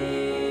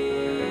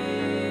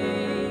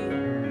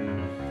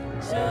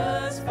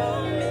 just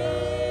for me,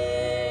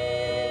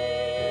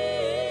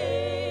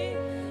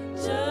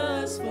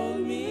 just for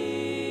me.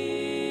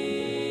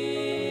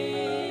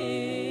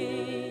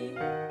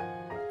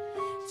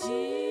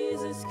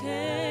 Jesus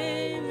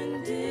came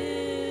and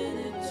did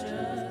it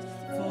just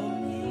for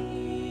me,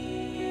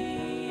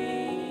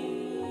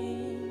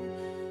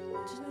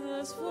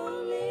 just for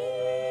me,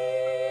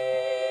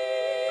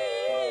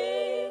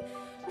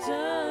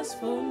 just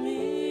for me.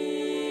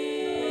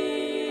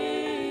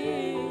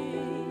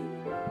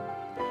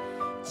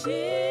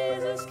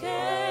 Jesus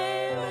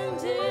came and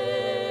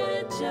did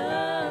it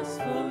just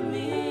for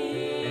me,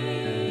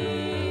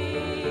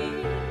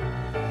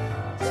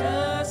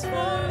 just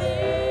for me,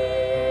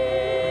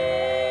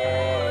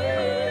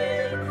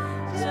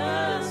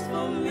 just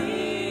for me.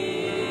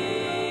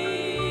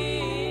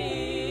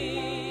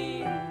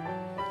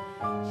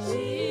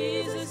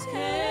 Jesus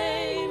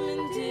came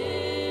and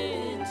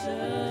did it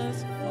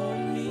just for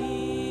me.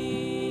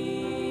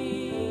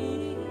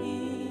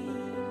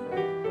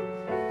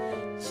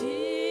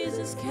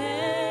 Jesus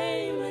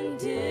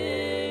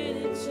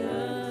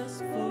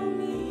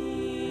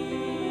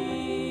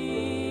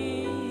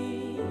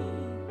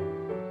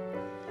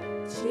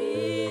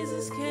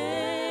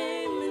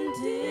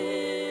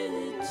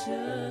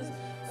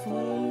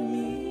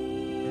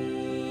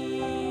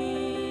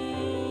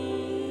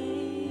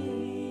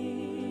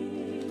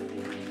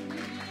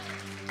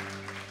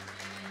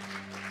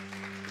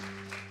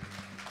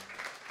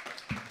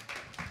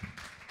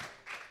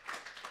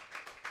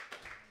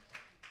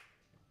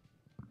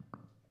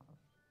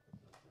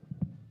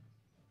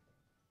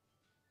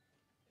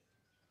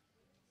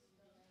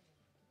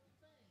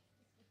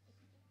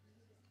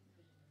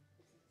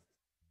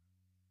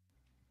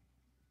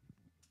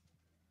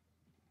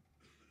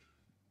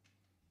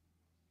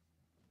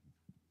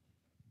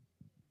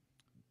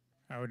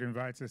I would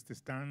invite us to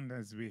stand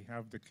as we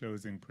have the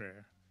closing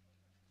prayer.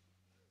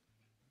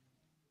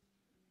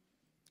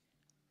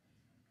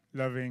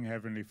 Loving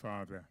Heavenly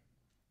Father,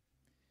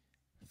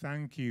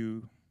 thank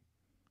you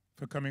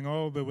for coming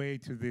all the way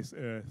to this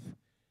earth,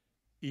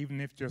 even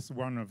if just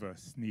one of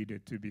us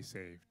needed to be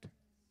saved.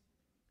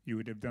 You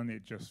would have done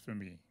it just for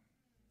me.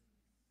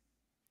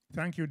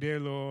 Thank you, dear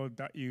Lord,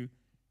 that you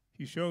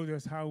showed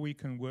us how we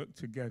can work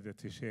together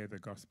to share the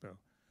gospel,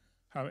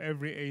 how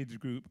every age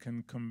group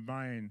can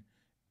combine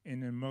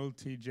in a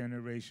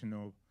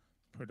multi-generational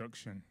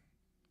production,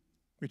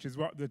 which is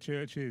what the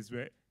church is,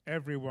 where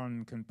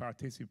everyone can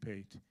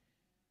participate,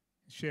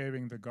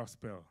 sharing the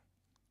gospel,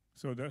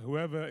 so that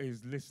whoever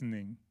is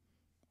listening,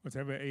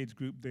 whatever age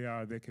group they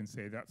are, they can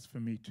say, that's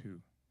for me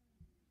too.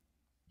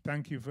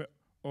 Thank you for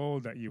all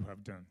that you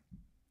have done.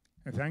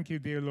 And thank you,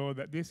 dear Lord,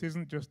 that this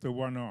isn't just a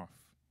one-off,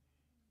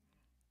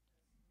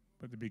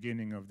 but the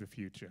beginning of the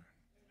future.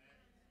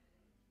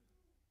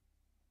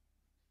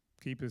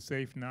 Keep us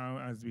safe now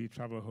as we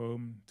travel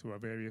home to our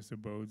various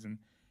abodes, and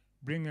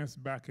bring us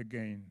back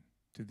again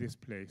to this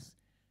place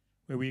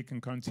where we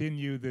can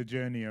continue the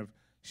journey of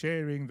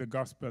sharing the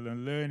gospel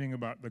and learning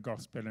about the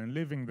gospel and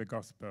living the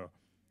gospel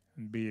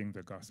and being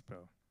the gospel.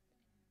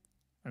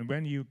 And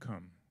when you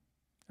come,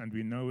 and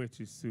we know it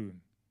is soon,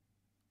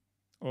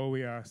 all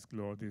we ask,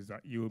 Lord, is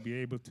that you will be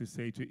able to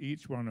say to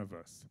each one of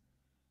us,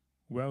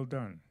 well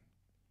done,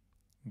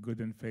 good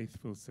and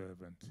faithful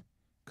servant.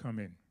 Come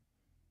in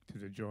to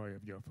the joy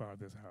of your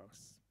Father's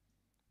house.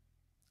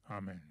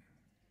 Amen.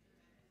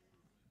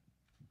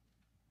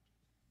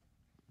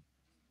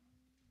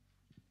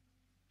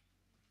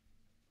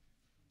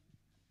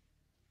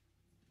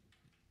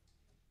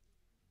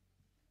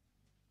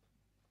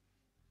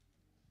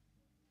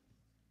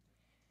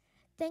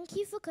 Thank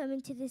you for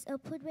coming to this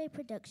Upward Way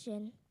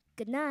production.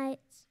 Good night.